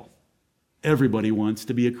hell. Everybody wants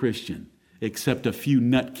to be a Christian, except a few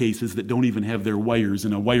nutcases that don't even have their wires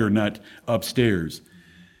in a wire nut upstairs.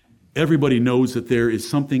 Everybody knows that there is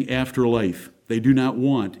something after life. They do not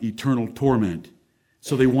want eternal torment.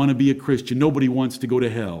 So they want to be a Christian. Nobody wants to go to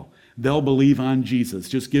hell. They'll believe on Jesus.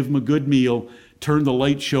 Just give them a good meal, turn the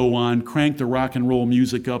light show on, crank the rock and roll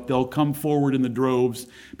music up. They'll come forward in the droves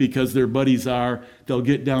because their buddies are. They'll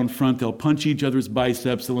get down front. They'll punch each other's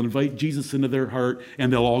biceps. They'll invite Jesus into their heart,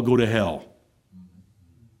 and they'll all go to hell.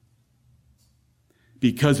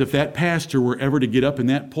 Because if that pastor were ever to get up in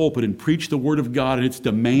that pulpit and preach the Word of God and its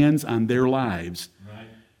demands on their lives, Right.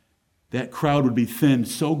 that crowd would be thinned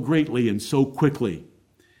so greatly and so quickly.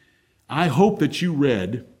 I hope that you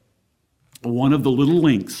read one of the little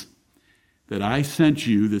links that I sent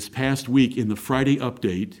you this past week in the Friday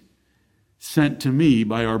update, sent to me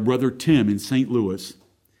by our brother Tim in St. Louis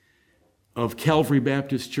of Calvary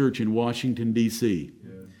Baptist Church in Washington, D.C. Yeah.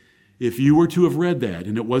 If you were to have read that,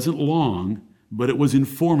 and it wasn't long, but it was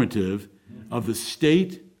informative of the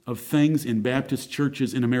state of things in Baptist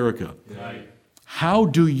churches in America. Right. How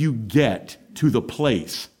do you get to the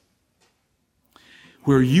place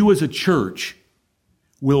where you as a church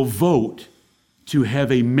will vote to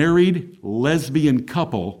have a married lesbian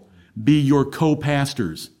couple be your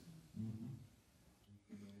co-pastors?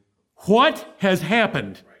 What has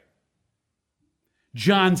happened?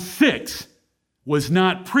 John 6 was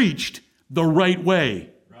not preached the right way.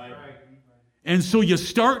 Right. And so you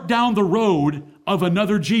start down the road of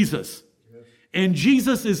another Jesus. And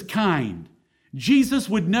Jesus is kind. Jesus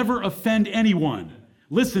would never offend anyone.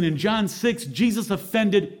 Listen, in John 6, Jesus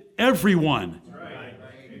offended everyone.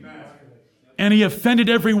 And he offended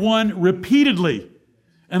everyone repeatedly.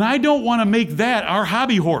 And I don't want to make that our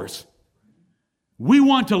hobby horse. We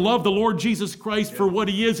want to love the Lord Jesus Christ for what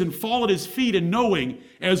he is and fall at his feet and knowing,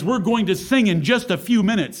 as we're going to sing in just a few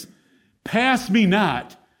minutes, pass me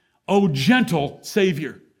not, O gentle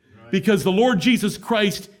Savior. Because the Lord Jesus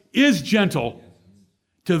Christ is gentle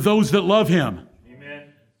to those that love him.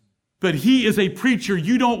 Amen. But he is a preacher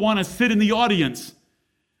you don't want to sit in the audience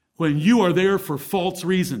when you are there for false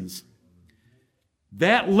reasons.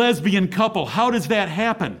 That lesbian couple, how does that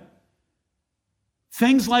happen?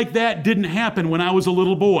 Things like that didn't happen when I was a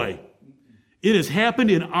little boy. It has happened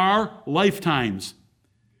in our lifetimes.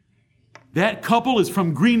 That couple is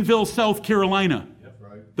from Greenville, South Carolina,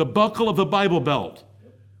 the buckle of the Bible Belt.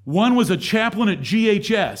 One was a chaplain at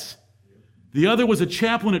GHS. The other was a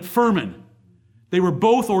chaplain at Furman. They were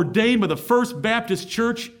both ordained by the First Baptist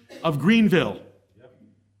Church of Greenville.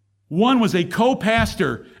 One was a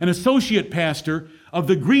co-pastor, an associate pastor of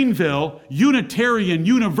the Greenville Unitarian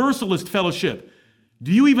Universalist Fellowship.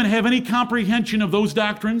 Do you even have any comprehension of those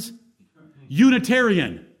doctrines?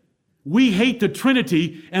 Unitarian. We hate the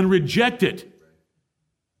Trinity and reject it.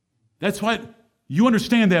 That's why you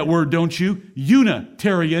understand that word, don't you?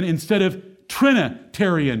 Unitarian instead of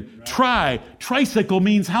Trinitarian. Tricycle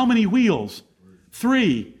means how many wheels?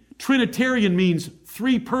 3. Trinitarian means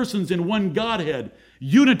 3 persons in one Godhead.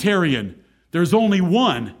 Unitarian, there's only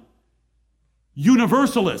one.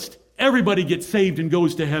 Universalist, everybody gets saved and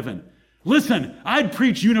goes to heaven. Listen, I'd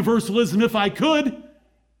preach universalism if I could.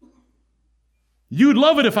 You'd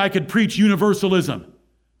love it if I could preach universalism,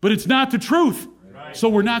 but it's not the truth, so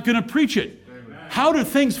we're not going to preach it. How do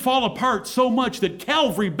things fall apart so much that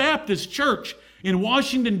Calvary Baptist Church in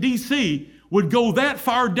Washington, D.C. would go that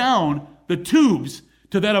far down the tubes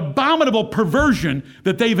to that abominable perversion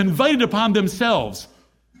that they've invited upon themselves?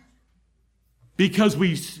 Because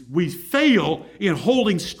we fail in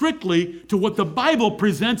holding strictly to what the Bible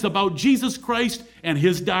presents about Jesus Christ and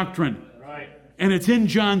his doctrine. Right. And it's in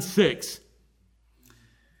John 6.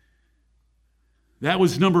 That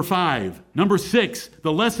was number 5. Number 6,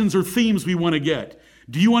 the lessons or themes we want to get.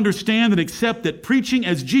 Do you understand and accept that preaching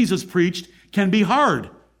as Jesus preached can be hard,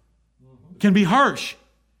 can be harsh,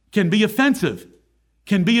 can be offensive,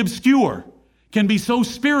 can be obscure, can be so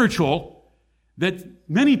spiritual that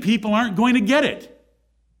many people aren't going to get it?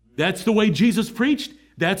 That's the way Jesus preached.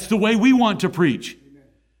 That's the way we want to preach.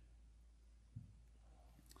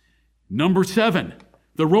 Number 7,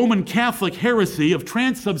 the Roman Catholic heresy of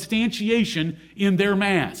transubstantiation in their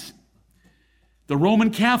Mass. The Roman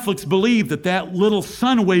Catholics believe that little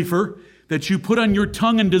sun wafer that you put on your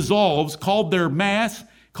tongue and dissolves, called their Mass,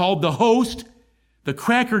 called the host, the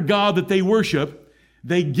cracker god that they worship,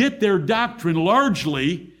 they get their doctrine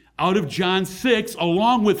largely out of John 6,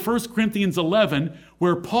 along with 1 Corinthians 11,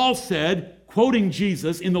 where Paul said, quoting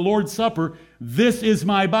Jesus in the Lord's Supper, "This is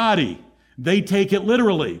my body." They take it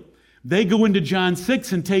literally. They go into John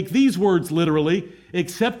 6 and take these words literally,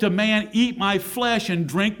 "Except a man eat my flesh and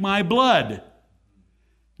drink my blood."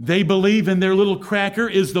 They believe in their little cracker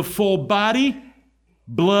is the full body,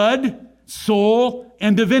 blood, soul,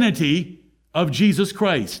 and divinity of Jesus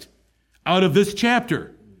Christ out of this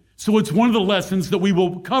chapter. So it's one of the lessons that we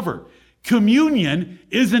will cover. Communion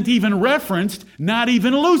isn't even referenced, not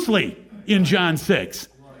even loosely, in John 6.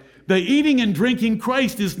 The eating and drinking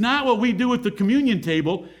Christ is not what we do at the communion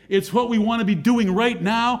table. It's what we want to be doing right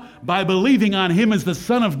now by believing on him as the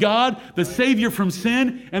Son of God, the Savior from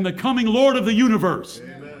sin, and the coming Lord of the universe.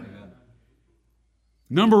 Amen.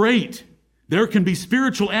 Number 8, there can be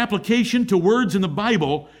spiritual application to words in the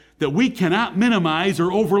Bible that we cannot minimize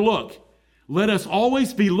or overlook. Let us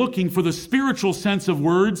always be looking for the spiritual sense of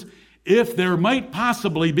words, if there might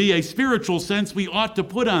possibly be a spiritual sense we ought to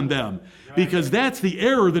put on them. Because that's the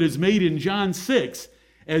error that is made in John 6,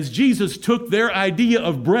 as Jesus took their idea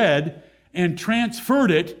of bread and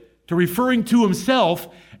transferred it to referring to himself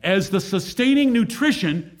as the sustaining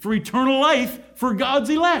nutrition for eternal life for God's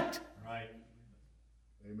elect. Right.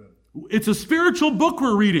 Amen. It's a spiritual book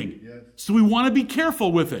we're reading, yes. So we want to be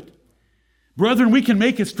careful with it. Brethren, we can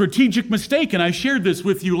make a strategic mistake, and I shared this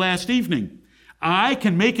with you last evening. I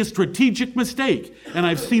can make a strategic mistake, and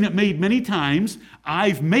I've seen it made many times.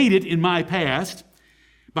 I've made it in my past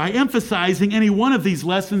by emphasizing any one of these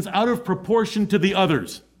lessons out of proportion to the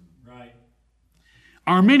others. Right.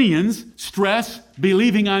 Arminians stress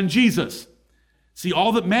believing on Jesus. See,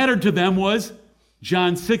 all that mattered to them was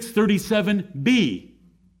John 6:37b.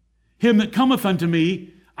 Him that cometh unto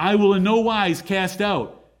me, I will in no wise cast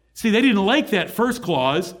out. See, they didn't like that first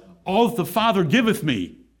clause, all that the Father giveth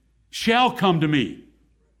me shall come to me.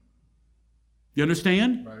 You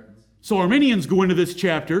understand? Right. So Arminians go into this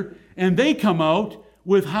chapter, and they come out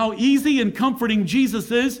with how easy and comforting Jesus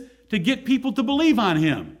is to get people to believe on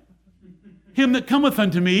him. Him that cometh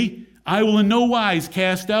unto me, I will in no wise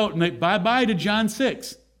cast out. And bye-bye to John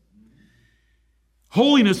 6.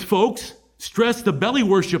 Holiness, folks, stress the belly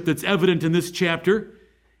worship that's evident in this chapter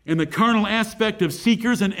and the carnal aspect of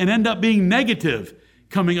seekers and end up being negative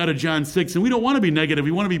coming out of John 6. And we don't want to be negative.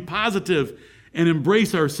 We want to be positive and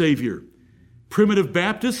embrace our Savior. Primitive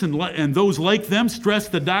Baptists and those like them stress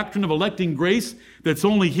the doctrine of electing grace that's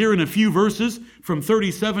only here in a few verses from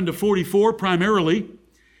 37 to 44 primarily.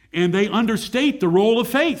 And they understate the role of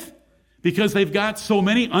faith because they've got so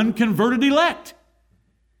many unconverted elect.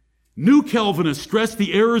 New Calvinists stress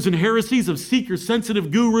the errors and heresies of seeker-sensitive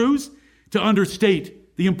gurus to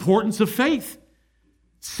understate the importance of faith.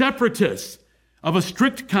 Separatists of a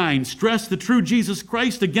strict kind stress the true Jesus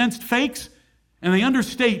Christ against fakes, and they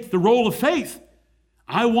understate the role of faith.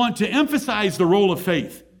 I want to emphasize the role of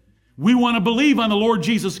faith. We want to believe on the Lord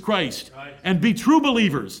Jesus Christ and be true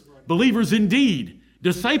believers, believers indeed,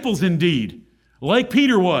 disciples indeed, like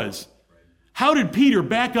Peter was. How did Peter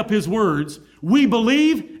back up his words? We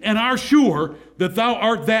believe and are sure that thou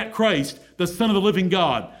art that Christ, the Son of the living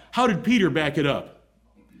God. How did Peter back it up?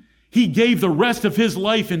 He gave the rest of his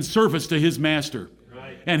life in service to his master.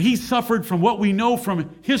 And he suffered, from what we know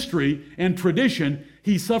from history and tradition,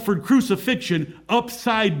 he suffered crucifixion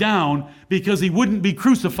upside down because he wouldn't be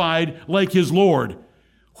crucified like his Lord.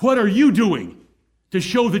 What are you doing to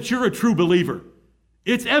show that you're a true believer?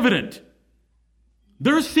 It's evident.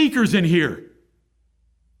 There's seekers in here.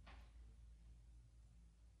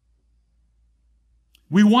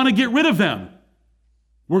 We want to get rid of them.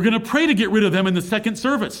 We're going to pray to get rid of them in the second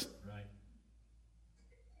service.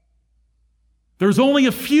 There's only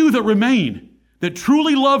a few that remain that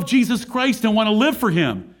truly love Jesus Christ and want to live for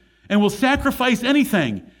him and will sacrifice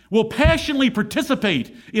anything, will passionately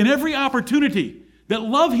participate in every opportunity, that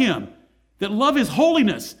love him, that love his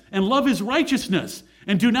holiness and love his righteousness,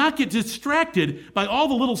 and do not get distracted by all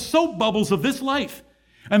the little soap bubbles of this life.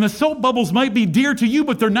 And the soap bubbles might be dear to you,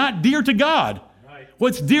 but they're not dear to God. Right.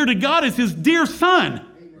 What's dear to God is his dear Son.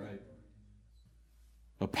 Right.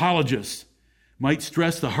 Apologists might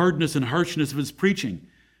stress the hardness and harshness of his preaching,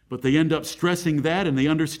 but they end up stressing that and they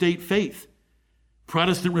understate faith.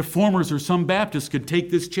 Protestant reformers or some Baptists could take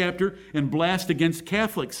this chapter and blast against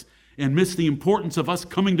Catholics and miss the importance of us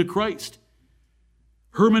coming to Christ.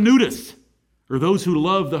 Hermeneutists, or those who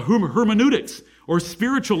love the hermeneutics or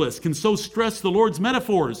spiritualists, can so stress the Lord's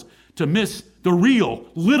metaphors to miss the real,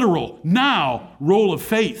 literal, now role of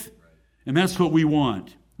faith. And that's what we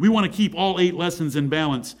want. We want to keep all 8 lessons in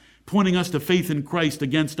balance, pointing us to faith in Christ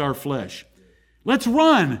against our flesh. Let's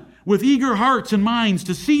run with eager hearts and minds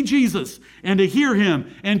to see Jesus and to hear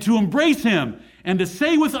him and to embrace him and to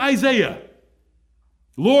say with Isaiah,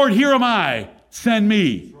 Lord, here am I, send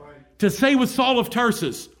me. Right. To say with Saul of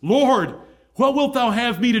Tarsus, Lord, what wilt thou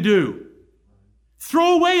have me to do?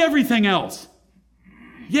 Throw away everything else.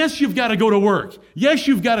 Yes, you've got to go to work. Yes,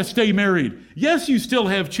 you've got to stay married. Yes, you still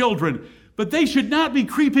have children, but they should not be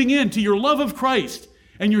creeping into your love of Christ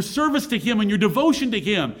and your service to him and your devotion to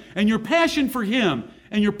him and your passion for him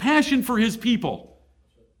and your passion for his people.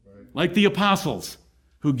 Like the apostles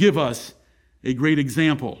who give us a great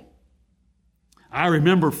example. I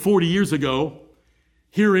remember 40 years ago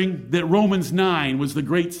hearing that Romans 9 was the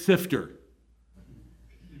great sifter.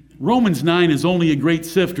 Romans 9 is only a great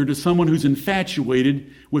sifter to someone who's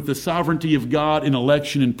infatuated with the sovereignty of God in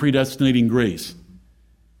election and predestinating grace.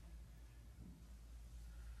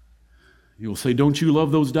 You'll say, don't you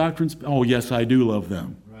love those doctrines? Oh, yes, I do love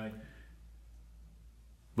them. Right.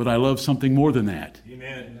 But I love something more than that.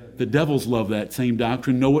 Amen. The devils love that same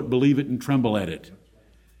doctrine, know it, believe it, and tremble at it.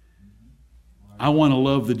 I want to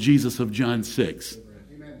love the Jesus of John 6.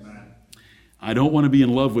 Amen. I don't want to be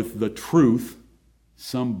in love with the truth,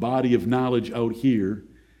 some body of knowledge out here.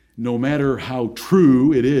 No matter how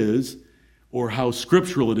true it is or how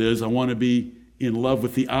scriptural it is, I want to be in love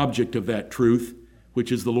with the object of that truth,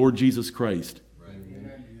 which is the Lord Jesus Christ.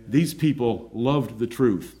 Right. These people loved the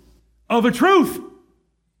truth. Of a truth!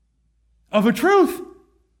 Of a truth!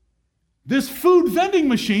 This food vending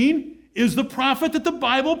machine is the prophet that the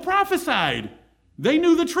Bible prophesied. They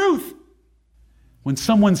knew the truth. When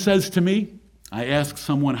someone says to me, I ask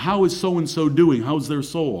someone, how is so-and-so doing? How's their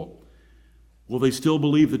soul? Will they still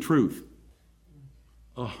believe the truth?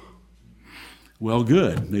 Oh, well,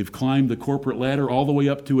 good. They've climbed the corporate ladder all the way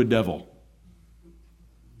up to a devil.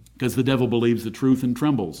 Because the devil believes the truth and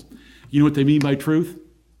trembles. You know what they mean by truth?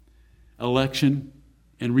 Election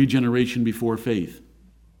and regeneration before faith.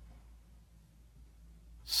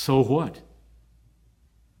 So what?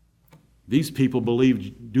 These people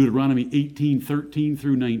believed Deuteronomy 18:13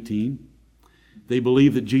 through 19. They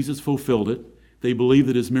believed that Jesus fulfilled it. They believed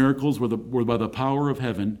that his miracles were by the power of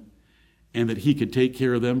heaven and that he could take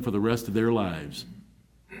care of them for the rest of their lives.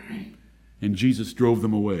 And Jesus drove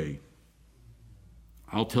them away.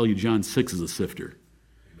 I'll tell you, John 6 is a sifter.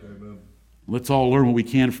 Amen. Let's all learn what we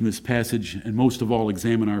can from this passage, and most of all,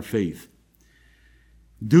 examine our faith.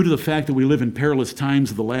 Due to the fact that we live in perilous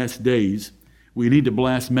times of the last days, we need to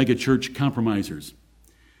blast megachurch compromisers.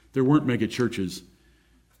 There weren't megachurches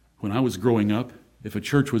when I was growing up. If a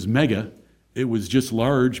church was mega, it was just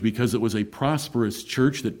large because it was a prosperous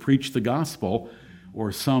church that preached the gospel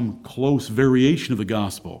or some close variation of the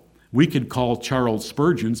gospel. We could call Charles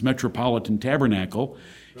Spurgeon's Metropolitan Tabernacle.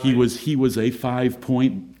 Right. He was a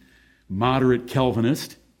 5-point moderate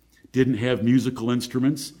Calvinist, didn't have musical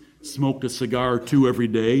instruments, smoked a cigar or two every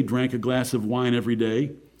day, drank a glass of wine every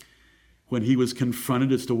day. When he was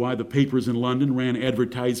confronted as to why the papers in London ran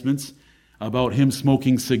advertisements about him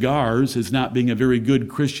smoking cigars as not being a very good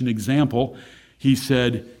Christian example, he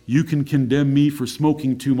said, "You can condemn me for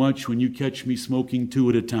smoking too much when you catch me smoking 2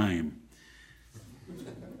 at a time."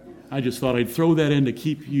 I just thought I'd throw that in to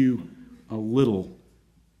keep you a little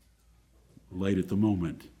light at the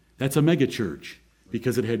moment. That's a mega church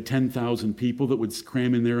because it had 10,000 people that would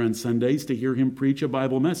cram in there on Sundays to hear him preach a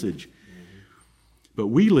Bible message. But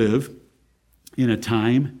we live in a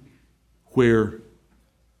time where,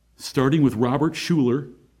 starting with Robert Schuller,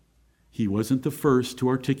 he wasn't the first to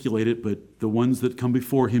articulate it, but the ones that come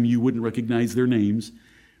before him, you wouldn't recognize their names.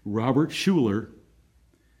 Robert Schuller,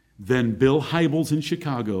 then Bill Hybels in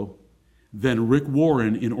Chicago, then Rick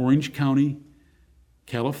Warren in Orange County,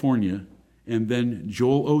 California, and then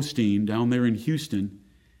Joel Osteen down there in Houston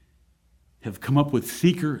have come up with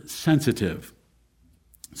seeker sensitive.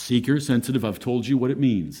 Seeker sensitive, I've told you what it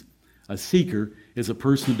means. A seeker is a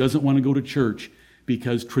person who doesn't want to go to church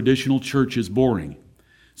because traditional church is boring.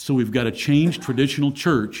 So we've got to change traditional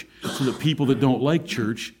church so that people that don't like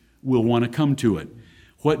church will want to come to it.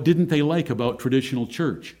 What didn't they like about traditional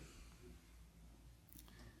church?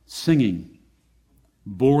 Singing,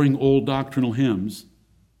 boring old doctrinal hymns,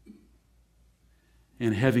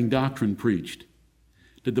 and having doctrine preached.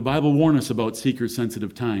 Did the Bible warn us about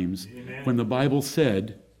seeker-sensitive times? Amen. When the Bible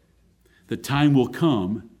said the time will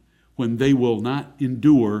come when they will not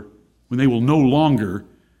endure, when they will no longer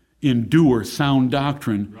endure sound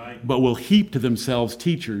doctrine, right, but will heap to themselves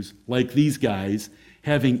teachers like these guys,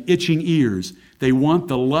 having itching ears. They want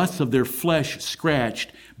the lusts of their flesh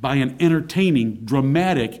scratched by an entertaining,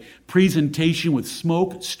 dramatic presentation with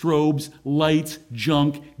smoke, strobes, lights,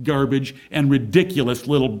 junk, garbage, and ridiculous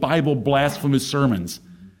little Bible blasphemous sermons.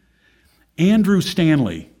 Andrew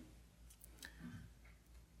Stanley,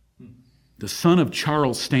 the son of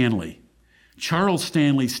Charles Stanley. Charles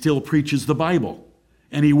Stanley still preaches the Bible,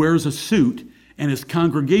 and he wears a suit, and his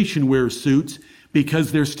congregation wears suits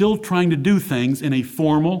because they're still trying to do things in a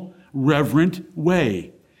formal, reverent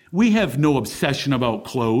way. We have no obsession about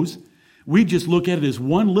clothes. We just look at it as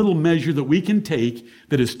one little measure that we can take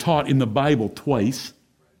that is taught in the Bible twice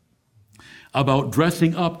about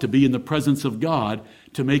dressing up to be in the presence of God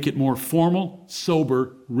to make it more formal,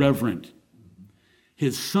 sober, reverent.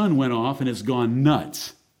 His son went off and has gone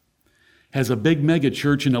nuts. Has a big mega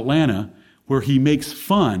church in Atlanta where he makes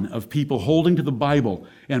fun of people holding to the Bible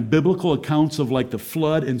and biblical accounts of like the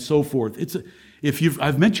flood and so forth.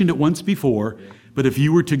 I've mentioned it once before, but if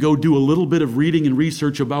you were to go do a little bit of reading and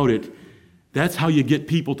research about it, that's how you get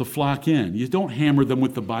people to flock in. You don't hammer them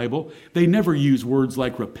with the Bible. They never use words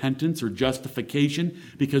like repentance or justification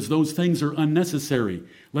because those things are unnecessary.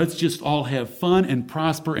 Let's just all have fun and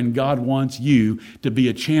prosper, and God wants you to be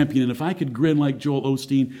a champion. And if I could grin like Joel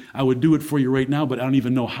Osteen, I would do it for you right now, but I don't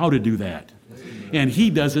even know how to do that. And he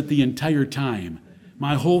does it the entire time.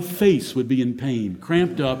 My whole face would be in pain,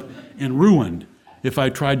 cramped up, and ruined if I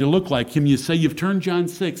tried to look like him. You say you've turned John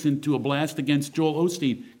 6 into a blast against Joel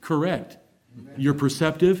Osteen. Correct. You're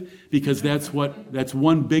perceptive because that's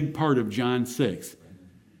one big part of John 6.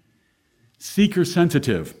 Seeker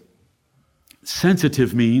sensitive.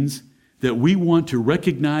 Sensitive means that we want to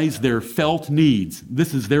recognize their felt needs.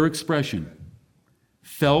 This is their expression.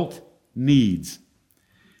 Felt needs.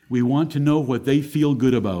 We want to know what they feel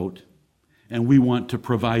good about, and we want to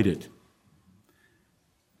provide it.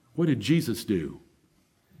 What did Jesus do?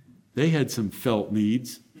 They had some felt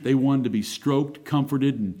needs. They wanted to be stroked,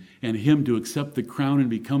 comforted, and him to accept the crown and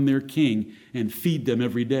become their king and feed them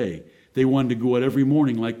every day. They wanted to go out every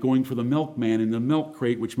morning like going for the milkman in the milk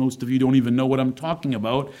crate, which most of you don't even know what I'm talking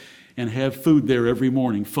about, and have food there every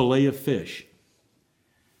morning, fillet of fish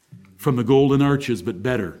from the Golden Arches, but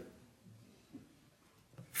better.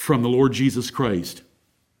 from the Lord Jesus Christ.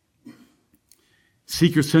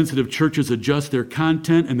 Seeker-sensitive churches adjust their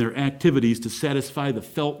content and their activities to satisfy the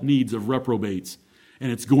felt needs of reprobates,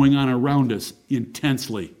 and it's going on around us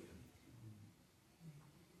intensely.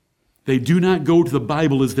 They do not go to the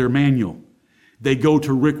Bible as their manual. They go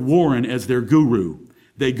to Rick Warren as their guru.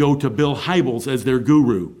 They go to Bill Hybels as their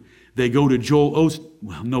guru. They go to Joel Osteen.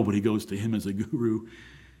 Well, nobody goes to him as a guru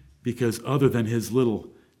because other than his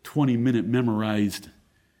little 20-minute memorized,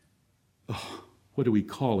 what do we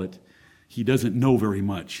call it? He doesn't know very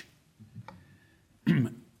much.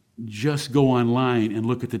 Just go online and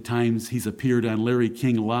look at the times he's appeared on Larry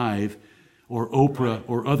King Live or Oprah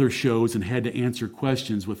or other shows and had to answer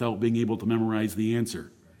questions without being able to memorize the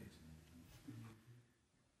answer.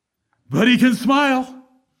 But he can smile.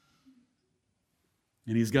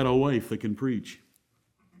 And he's got a wife that can preach.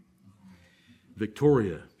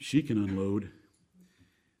 Victoria, she can unload.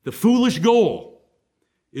 The foolish goal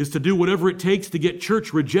is to do whatever it takes to get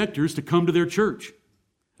church rejectors to come to their church.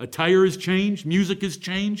 Attire is changed, music is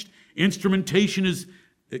changed, instrumentation is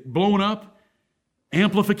blown up,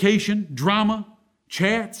 amplification, drama,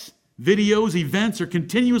 chats, videos, events are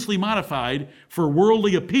continuously modified for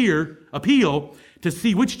worldly appeal to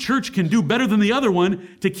see which church can do better than the other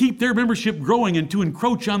one to keep their membership growing and to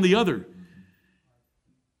encroach on the other.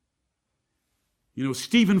 You know,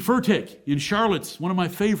 Stephen Furtick in Charlotte's one of my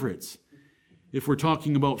favorites, if we're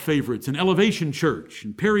talking about favorites. And Elevation Church,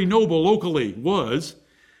 and Perry Noble locally was,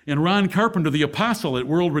 and Ron Carpenter, the apostle at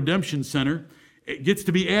World Redemption Center, it gets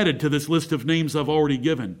to be added to this list of names I've already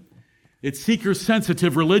given. It's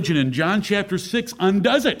seeker-sensitive religion, and John chapter 6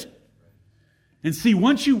 undoes it. And see,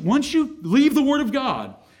 once you leave the Word of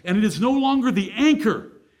God, and it is no longer the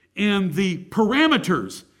anchor and the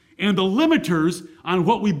parameters and the limiters on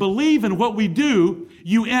what we believe and what we do,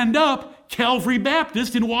 you end up Calvary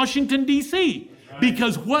Baptist in Washington, D.C.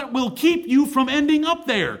 Because what will keep you from ending up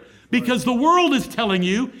there? Because the world is telling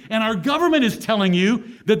you, and our government is telling you,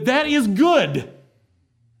 that that is good.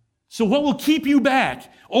 So what will keep you back?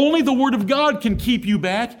 Only the Word of God can keep you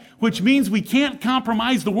back, which means we can't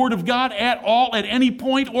compromise the Word of God at all at any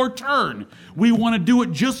point or turn. We want to do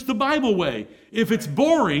it just the Bible way. If it's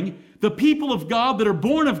boring, the people of God that are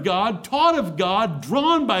born of God, taught of God,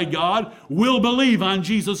 drawn by God, will believe on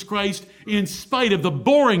Jesus Christ in spite of the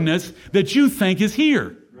boringness that you think is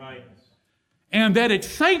here. Right. And that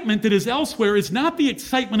excitement that is elsewhere is not the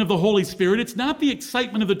excitement of the Holy Spirit. It's not the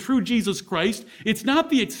excitement of the true Jesus Christ. It's not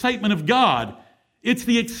the excitement of God. It's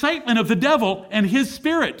the excitement of the devil and his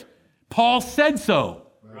spirit. Paul said so.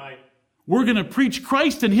 Right. We're going to preach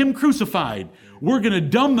Christ and Him crucified. We're going to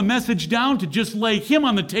dumb the message down to just lay Him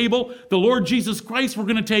on the table, the Lord Jesus Christ. We're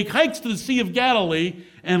going to take hikes to the Sea of Galilee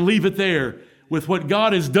and leave it there with what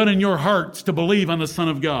God has done in your hearts to believe on the Son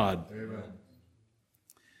of God. Amen.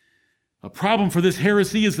 A problem for this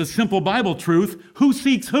heresy is the simple Bible truth. Who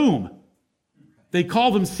seeks whom? They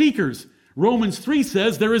call them seekers. Romans 3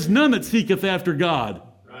 says, there is none that seeketh after God.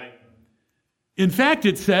 Right. In fact,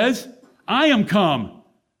 it says, I am come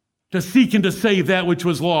to seek and to save that which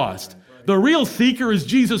was lost. Right. The real seeker is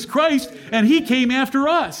Jesus Christ, and He came after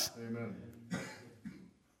us. Amen.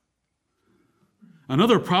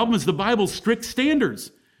 Another problem is the Bible's strict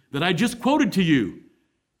standards that I just quoted to you.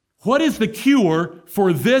 What is the cure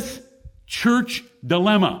for this church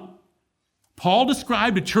dilemma? Paul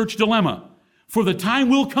described a church dilemma. For the time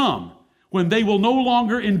will come when they will no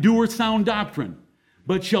longer endure sound doctrine,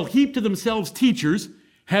 but shall heap to themselves teachers,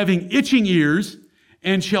 having itching ears,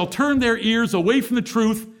 and shall turn their ears away from the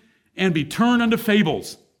truth, and be turned unto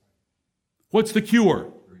fables. What's the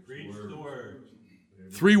cure? Preach the word.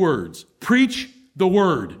 3 words. Preach the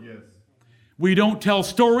word. Yes. We don't tell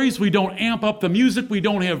stories. We don't amp up the music. We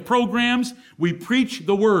don't have programs. We preach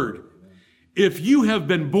the word. If you have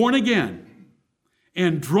been born again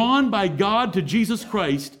and drawn by God to Jesus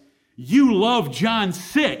Christ, you love John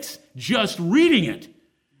 6 just reading it,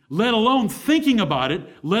 let alone thinking about it,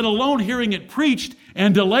 let alone hearing it preached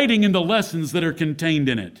and delighting in the lessons that are contained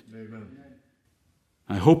in it. Amen.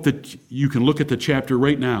 I hope that you can look at the chapter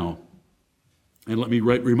right now and let me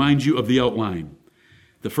remind you of the outline.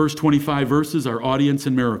 The first 25 verses are audience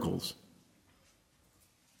and miracles.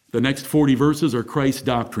 The next 40 verses are Christ's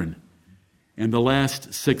doctrine. And the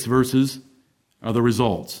last 6 verses are the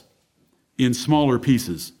results in smaller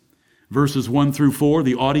pieces. Verses 1 through 4,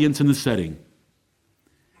 the audience and the setting.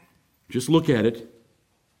 Just look at it.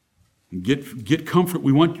 Get comfort.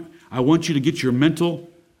 I want you to get your mental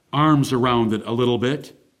arms around it a little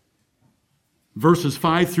bit. Verses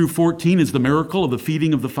 5 through 14 is the miracle of the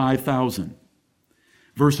feeding of the 5,000.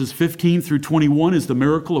 Verses 15 through 21 is the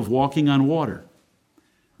miracle of walking on water,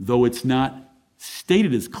 though it's not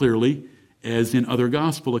stated as clearly as in other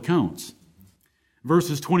gospel accounts.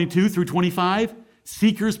 Verses 22 through 25,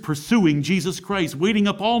 seekers pursuing Jesus Christ, waiting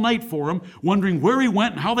up all night for him, wondering where he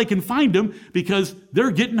went and how they can find him because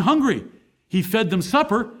they're getting hungry. He fed them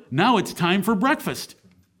supper. Now it's time for breakfast.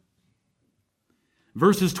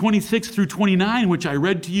 Verses 26 through 29, which I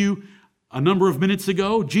read to you a number of minutes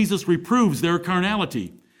ago, Jesus reproves their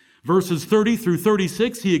carnality. Verses 30 through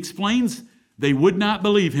 36, he explains they would not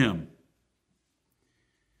believe him.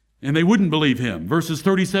 And they wouldn't believe him. Verses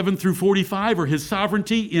 37 through 45 are his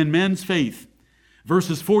sovereignty in men's faith.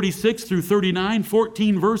 Verses 46 through 39,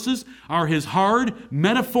 14 verses, are his hard,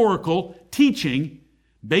 metaphorical teaching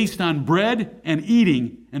based on bread and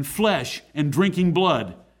eating and flesh and drinking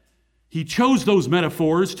blood. He chose those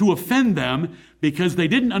metaphors to offend them because they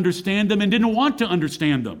didn't understand them and didn't want to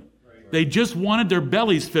understand them. They just wanted their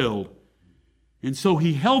bellies filled. And so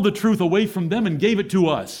he held the truth away from them and gave it to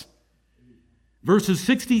us. Verses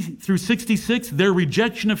 60 through 66, their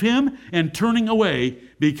rejection of him and turning away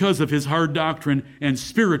because of his hard doctrine and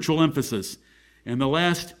spiritual emphasis. And the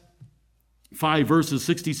last 5 verses,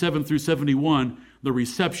 67 through 71, the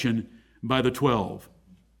reception by the 12.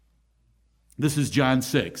 This is John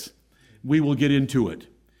 6. We will get into it.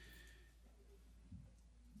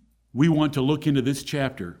 We want to look into this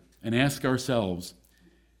chapter and ask ourselves,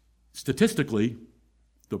 statistically,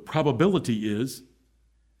 the probability is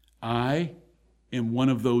I am one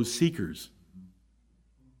of those seekers.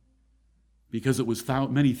 Because it was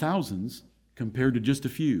many thousands compared to just a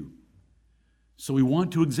few. So we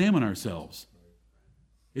want to examine ourselves.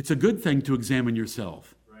 It's a good thing to examine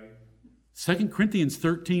yourself. 2 Corinthians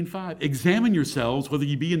 13:5. Examine yourselves whether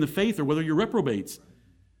you be in the faith or whether you're reprobates.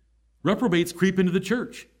 Reprobates creep into the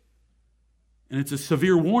church. And it's a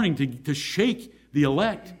severe warning to shake the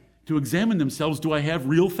elect, to examine themselves. Do I have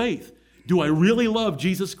real faith? Do I really love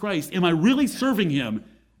Jesus Christ? Am I really serving him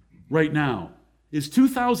right now? Is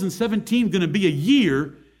 2017 going to be a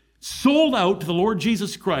year sold out to the Lord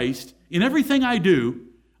Jesus Christ in everything I do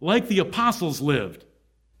like the apostles lived?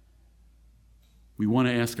 We want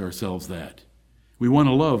to ask ourselves that. We want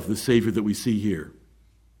to love the Savior that we see here.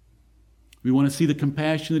 We want to see the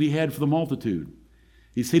compassion that he had for the multitude.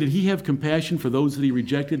 He said, did he have compassion for those that he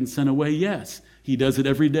rejected and sent away? Yes, he does it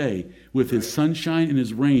every day with his sunshine and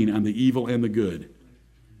his rain on the evil and the good.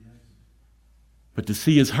 But to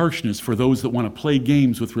see his harshness for those that want to play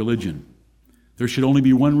games with religion, there should only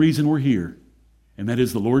be one reason we're here, and that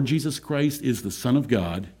is the Lord Jesus Christ is the Son of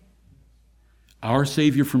God, our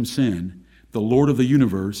Savior from sin, the Lord of the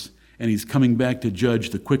universe, and he's coming back to judge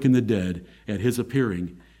the quick and the dead at his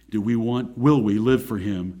appearing. Will we live for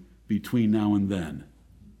him between now and then?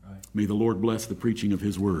 May the Lord bless the preaching of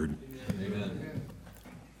his word. Amen.